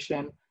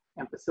coordination,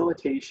 and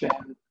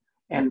facilitation,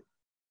 and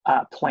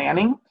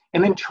planning,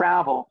 and then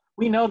travel.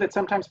 We know that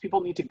sometimes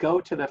people need to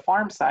go to the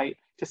farm site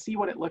to see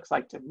what it looks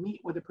like, to meet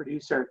with a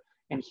producer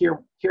and hear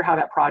how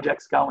that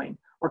project's going,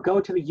 or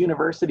go to the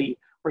university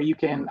where you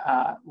can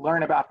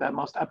learn about the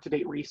most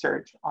up-to-date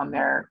research on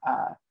their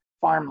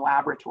farm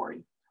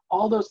laboratory.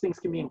 All those things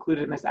can be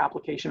included in this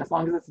application as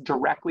long as it's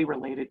directly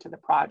related to the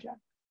project.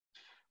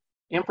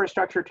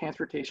 Infrastructure,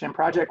 transportation,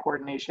 project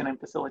coordination and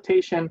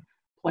facilitation,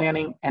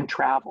 planning, and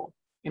travel.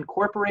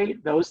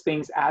 Incorporate those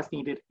things as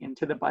needed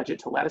into the budget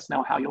to let us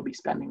know how you'll be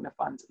spending the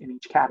funds in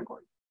each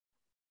category.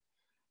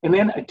 And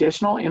then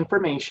additional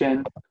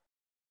information.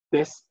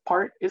 This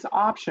part is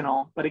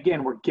optional, but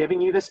again, we're giving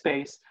you the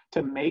space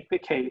to make the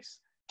case.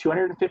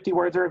 250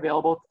 words are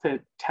available to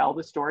tell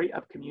the story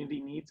of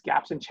community needs,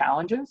 gaps, and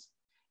challenges.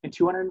 And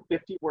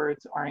 250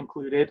 words are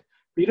included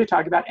for you to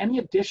talk about any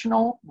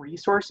additional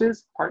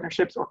resources,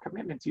 partnerships, or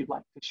commitments you'd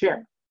like to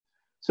share.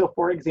 So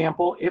for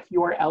example, if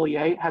your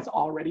LEA has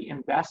already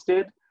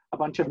invested a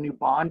bunch of new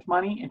bond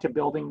money into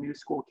building new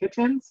school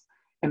kitchens,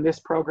 and this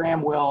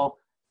program will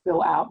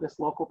fill out this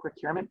local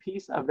procurement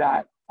piece of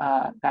that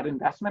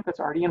investment that's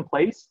already in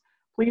place,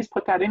 please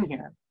put that in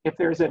here. If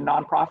there's a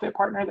nonprofit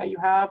partner that you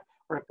have,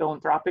 or a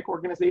philanthropic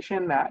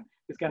organization that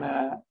is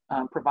gonna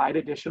provide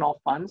additional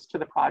funds to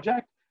the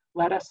project,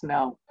 let us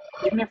know.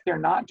 Even if they're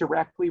not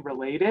directly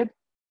related,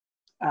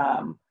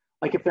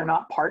 like if they're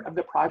not part of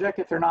the project,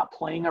 if they're not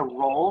playing a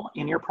role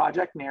in your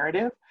project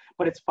narrative,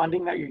 but it's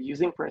funding that you're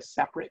using for a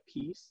separate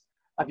piece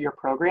of your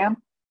program,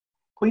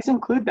 please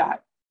include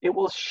that. It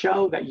will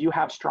show that you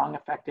have strong,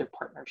 effective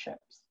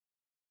partnerships.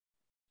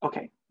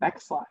 Okay,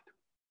 next slide.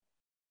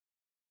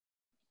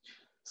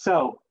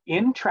 So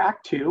in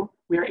track 2,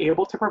 we are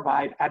able to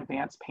provide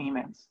advance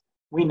payments.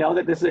 We know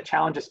that this is a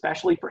challenge,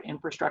 especially for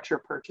infrastructure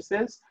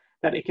purchases,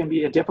 that it can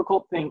be a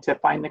difficult thing to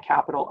find the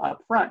capital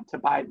up front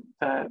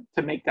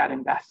to make that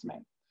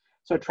investment.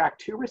 So track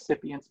 2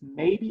 recipients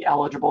may be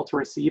eligible to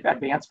receive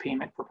advance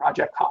payment for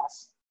project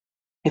costs.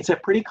 It's a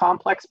pretty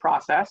complex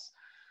process.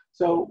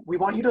 So we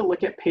want you to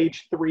look at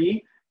page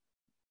 3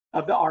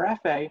 of the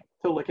RFA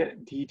to look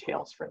at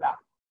details for that.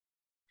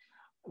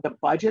 The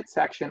budget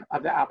section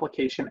of the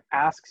application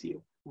asks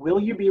you, will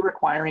you be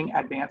requiring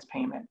advance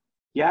payment?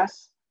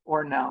 Yes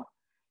or no?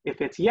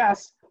 If it's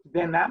yes,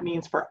 then that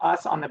means for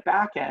us on the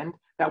back end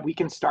that we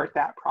can start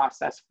that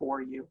process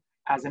for you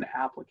as an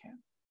applicant.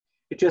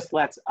 It just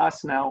lets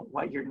us know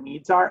what your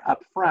needs are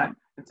up front,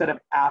 instead of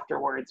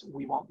afterwards,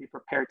 we won't be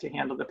prepared to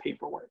handle the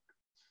paperwork.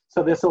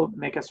 So this will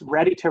make us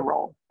ready to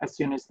roll as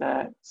soon as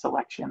the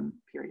selection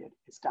period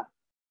is done.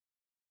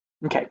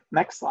 Okay,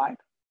 next slide.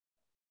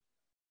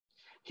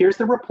 Here's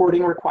the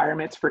reporting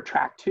requirements for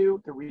track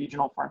 2, the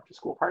regional farm to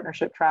school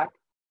partnership track.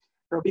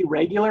 There will be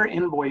regular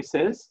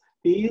invoices.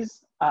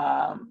 These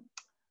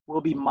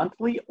will be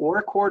monthly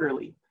or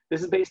quarterly.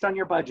 This is based on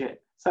your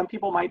budget. Some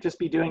people might just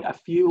be doing a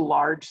few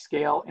large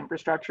scale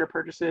infrastructure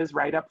purchases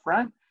right up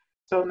front.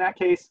 So in that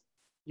case,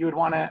 you would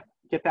want to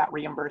get that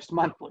reimbursed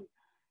monthly.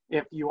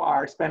 If you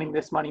are spending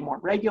this money more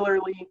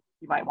regularly,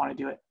 you might want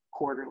to do it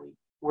quarterly.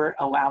 We're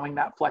allowing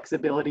that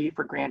flexibility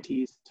for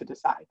grantees to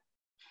decide.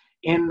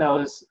 In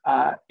those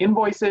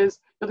invoices,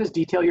 you'll just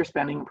detail your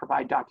spending and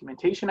provide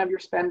documentation of your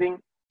spending.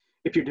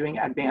 If you're doing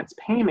advance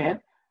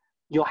payment,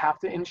 you'll have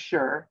to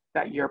ensure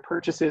that your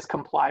purchases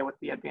comply with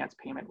the advance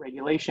payment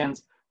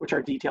regulations, which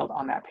are detailed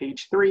on that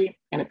page 3.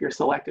 And if you're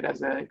selected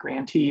as a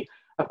grantee,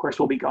 of course,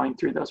 we'll be going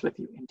through those with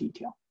you in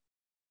detail.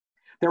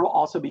 There will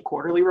also be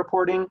quarterly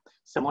reporting,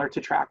 similar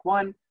to track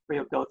 1, where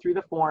you'll go through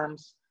the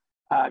forms,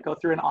 go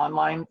through an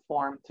online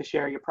form to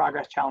share your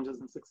progress, challenges,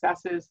 and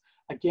successes.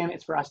 Again,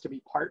 it's for us to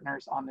be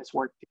partners on this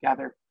work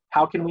together.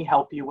 How can we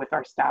help you with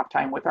our staff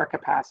time, with our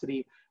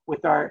capacity,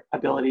 with our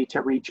ability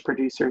to reach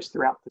producers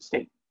throughout the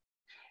state?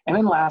 And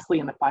then lastly,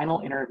 in the final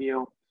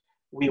interview,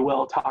 we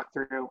will talk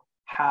through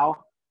how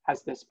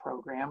has this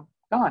program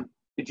gone?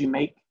 Did you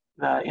make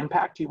the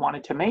impact you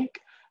wanted to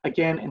make?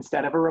 Again,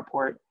 instead of a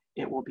report,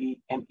 it will be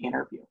an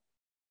interview.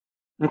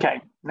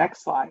 Okay,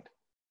 next slide.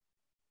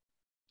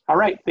 All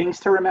right, things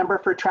to remember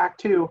for track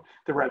 2.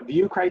 The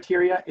review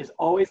criteria is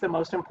always the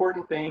most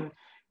important thing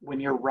when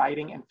you're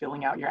writing and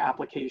filling out your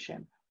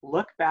application.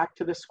 Look back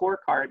to the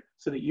scorecard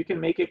so that you can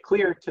make it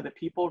clear to the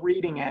people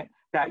reading it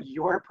that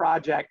your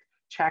project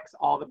checks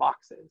all the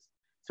boxes.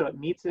 So it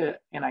meets an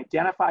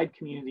identified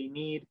community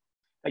need,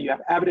 that you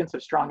have evidence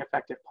of strong,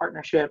 effective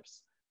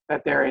partnerships,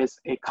 that there is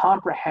a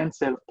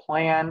comprehensive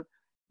plan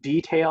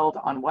detailed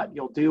on what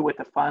you'll do with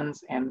the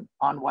funds and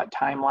on what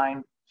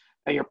timeline,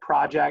 that your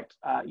project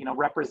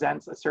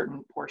represents a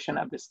certain portion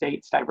of the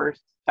state's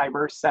diverse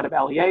set of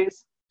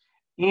LEAs,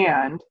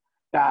 and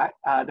that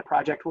the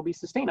project will be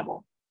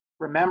sustainable.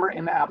 Remember,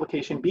 in the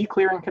application, be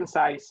clear and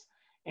concise.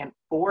 And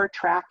for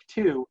track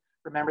 2,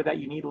 remember that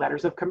you need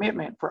letters of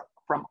commitment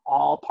from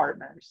all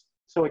partners.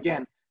 So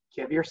again,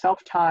 give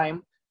yourself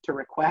time to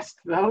request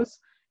those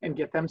and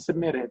get them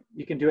submitted.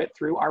 You can do it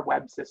through our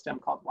web system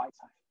called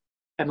WiseHive.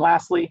 And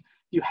lastly, if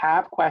you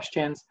have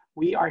questions,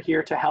 we are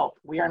here to help.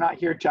 We are not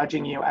here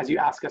judging you as you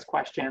ask us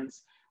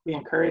questions. We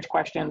encourage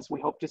questions.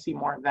 We hope to see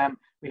more of them.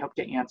 We hope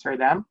to answer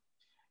them.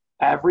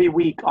 Every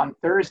week on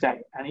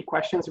Thursday, any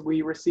questions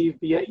we receive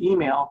via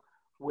email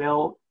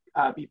will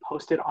be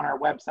posted on our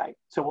website.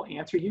 So we'll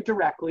answer you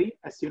directly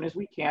as soon as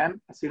we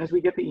can, as soon as we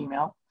get the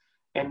email.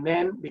 And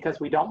then, because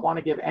we don't want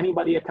to give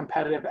anybody a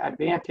competitive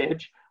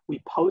advantage,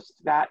 we post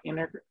that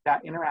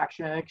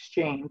interaction and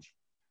exchange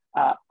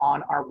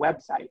on our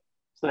website,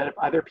 so that if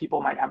other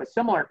people might have a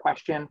similar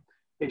question,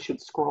 they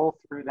should scroll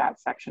through that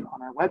section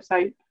on our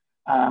website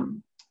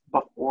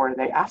before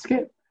they ask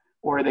it,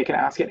 or they can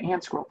ask it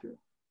and scroll through.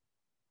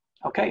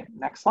 Okay,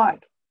 next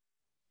slide.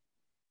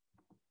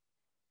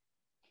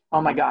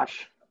 Oh my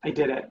gosh, I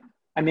did it.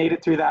 I made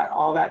it through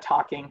all that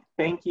talking.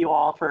 Thank you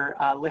all for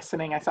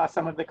listening. I saw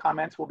some of the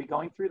comments. We'll be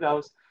going through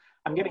those.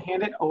 I'm going to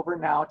hand it over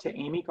now to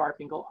Amy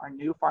Garfinkel, our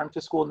new Farm to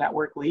School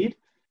Network lead.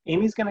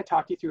 Amy's going to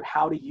talk you through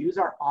how to use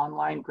our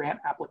online grant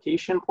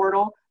application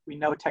portal. We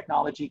know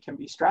technology can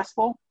be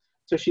stressful,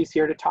 so she's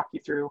here to talk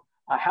you through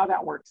how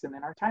that works and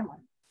then our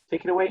timeline.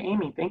 Take it away,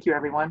 Amy. Thank you,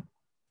 everyone.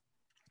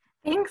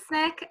 Thanks,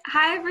 Nick.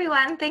 Hi,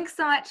 everyone. Thanks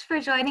so much for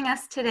joining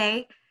us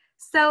today.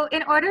 So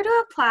in order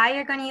to apply,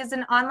 you're going to use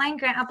an online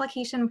grant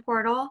application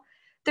portal.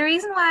 The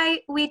reason why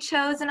we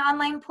chose an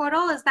online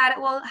portal is that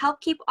it will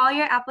help keep all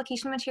your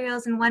application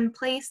materials in one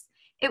place.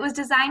 It was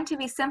designed to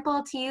be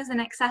simple to use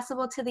and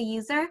accessible to the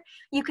user.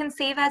 You can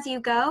save as you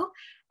go.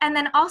 And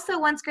then also,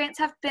 once grants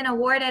have been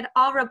awarded,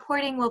 all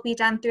reporting will be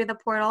done through the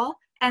portal.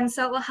 And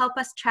so it will help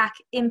us track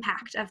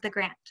impact of the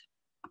grant.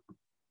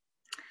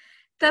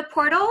 The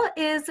portal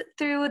is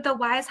through the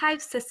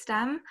WiseHive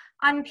system.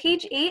 On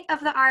page 8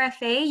 of the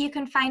RFA, you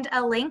can find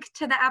a link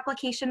to the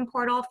application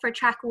portal for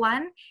track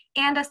 1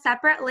 and a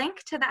separate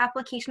link to the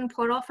application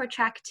portal for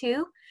track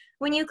 2.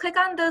 When you click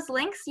on those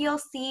links, you'll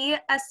see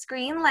a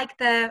screen like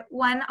the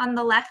one on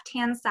the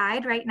left-hand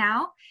side right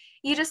now.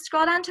 You just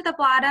scroll down to the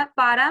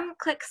bottom,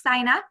 click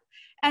sign up,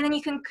 and then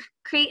you can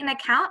create an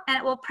account, and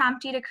it will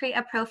prompt you to create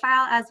a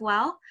profile as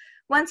well.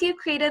 Once you've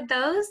created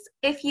those,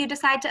 if you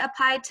decide to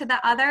apply to the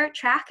other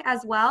track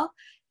as well,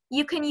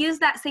 you can use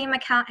that same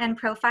account and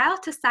profile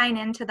to sign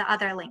in to the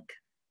other link.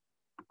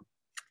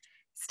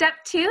 Step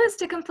 2 is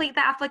to complete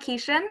the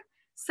application.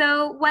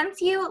 So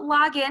once you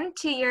log in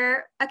to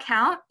your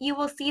account, you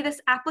will see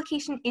this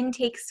application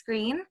intake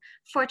screen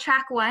for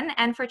track 1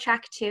 and for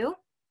track 2.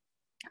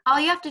 All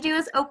you have to do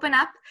is open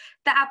up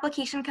the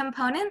application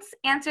components,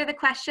 answer the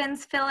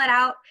questions, fill it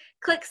out,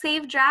 click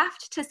Save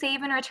Draft to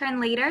save and return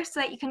later so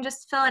that you can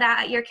just fill it out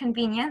at your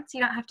convenience.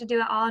 You don't have to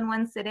do it all in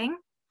one sitting.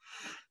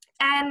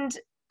 And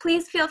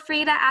please feel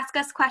free to ask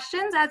us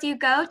questions as you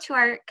go to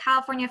our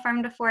California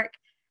Farm to Fork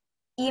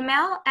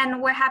email,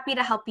 and we're happy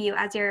to help you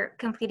as you're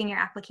completing your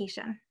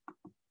application.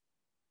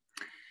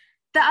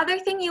 The other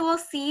thing you will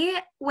see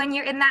when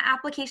you're in that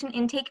application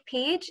intake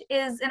page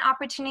is an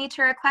opportunity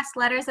to request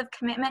letters of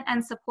commitment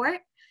and support.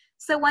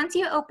 So once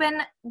you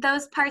open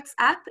those parts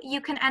up,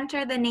 you can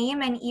enter the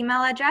name and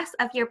email address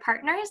of your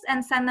partners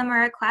and send them a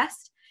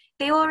request.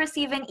 They will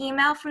receive an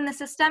email from the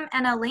system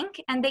and a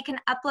link, and they can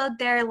upload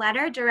their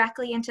letter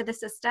directly into the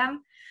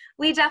system.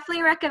 We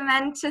definitely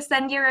recommend to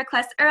send your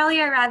request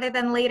earlier rather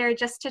than later,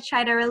 just to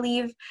try to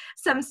relieve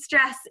some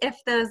stress if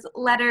those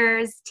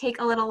letters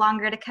take a little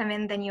longer to come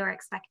in than you were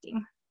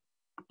expecting.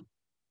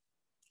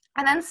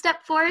 And then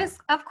step 4 is,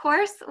 of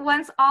course,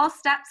 once all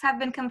steps have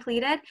been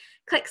completed,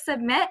 click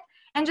submit,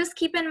 and just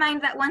keep in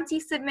mind that once you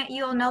submit,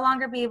 you will no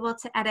longer be able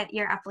to edit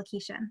your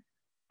application.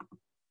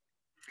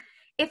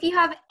 If you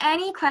have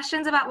any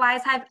questions about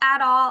WiseHive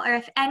at all, or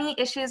if any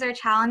issues or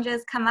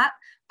challenges come up,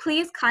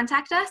 please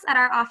contact us at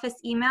our office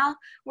email.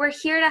 We're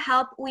here to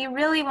help. We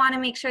really want to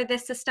make sure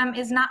this system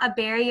is not a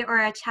barrier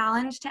or a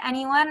challenge to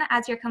anyone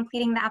as you're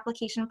completing the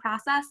application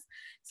process.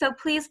 So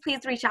please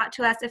reach out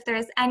to us if there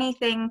is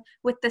anything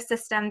with the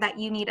system that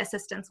you need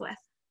assistance with.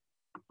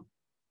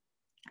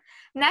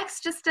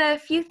 Next, just a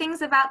few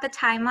things about the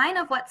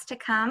timeline of what's to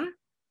come.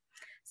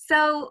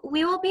 So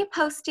we will be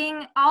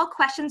posting all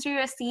questions we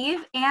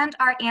receive and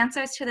our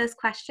answers to those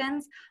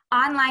questions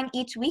online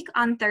each week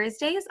on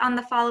Thursdays on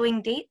the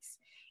following dates.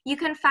 You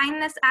can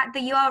find this at the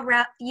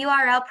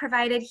URL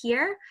provided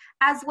here,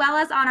 as well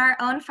as on our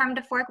own Farm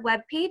to Fork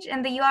webpage,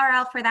 and the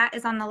URL for that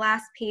is on the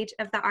last page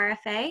of the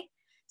RFA.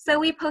 So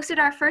we posted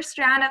our first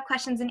round of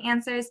questions and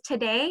answers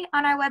today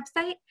on our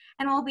website,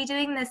 and we'll be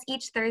doing this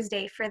each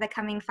Thursday for the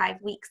coming 5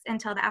 weeks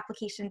until the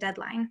application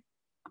deadline.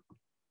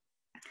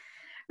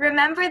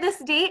 Remember this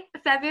date,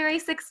 February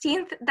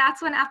 16th,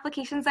 that's when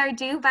applications are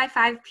due by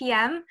 5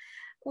 p.m.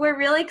 We're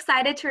really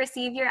excited to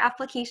receive your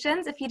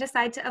applications if you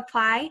decide to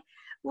apply.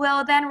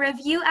 We'll then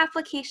review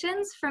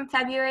applications from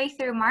February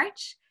through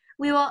March.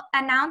 We will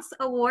announce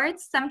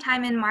awards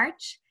sometime in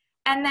March,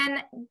 and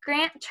then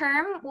grant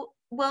term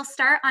will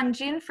start on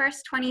June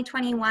 1st,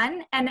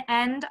 2021 and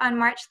end on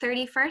March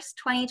 31st,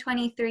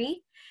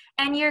 2023.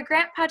 And your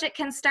grant project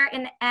can start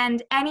and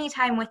end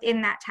anytime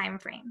within that time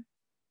frame.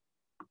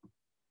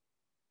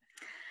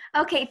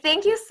 Okay,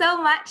 thank you so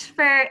much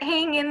for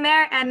hanging in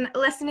there and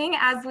listening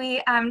as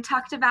we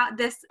talked about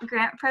this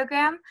grant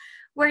program.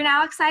 We're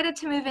now excited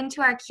to move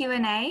into our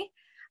Q&A.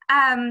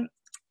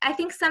 I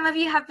think some of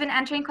you have been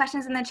entering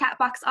questions in the chat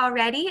box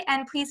already,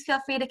 and please feel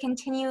free to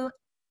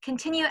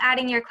continue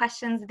adding your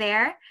questions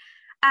there.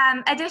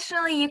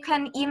 Additionally, you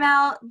can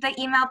email the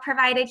email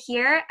provided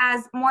here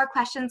as more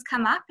questions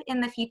come up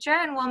in the future,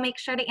 and we'll make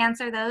sure to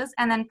answer those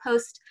and then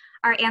post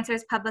our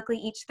answers publicly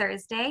each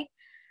Thursday.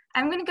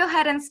 I'm going to go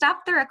ahead and stop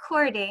the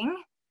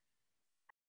recording.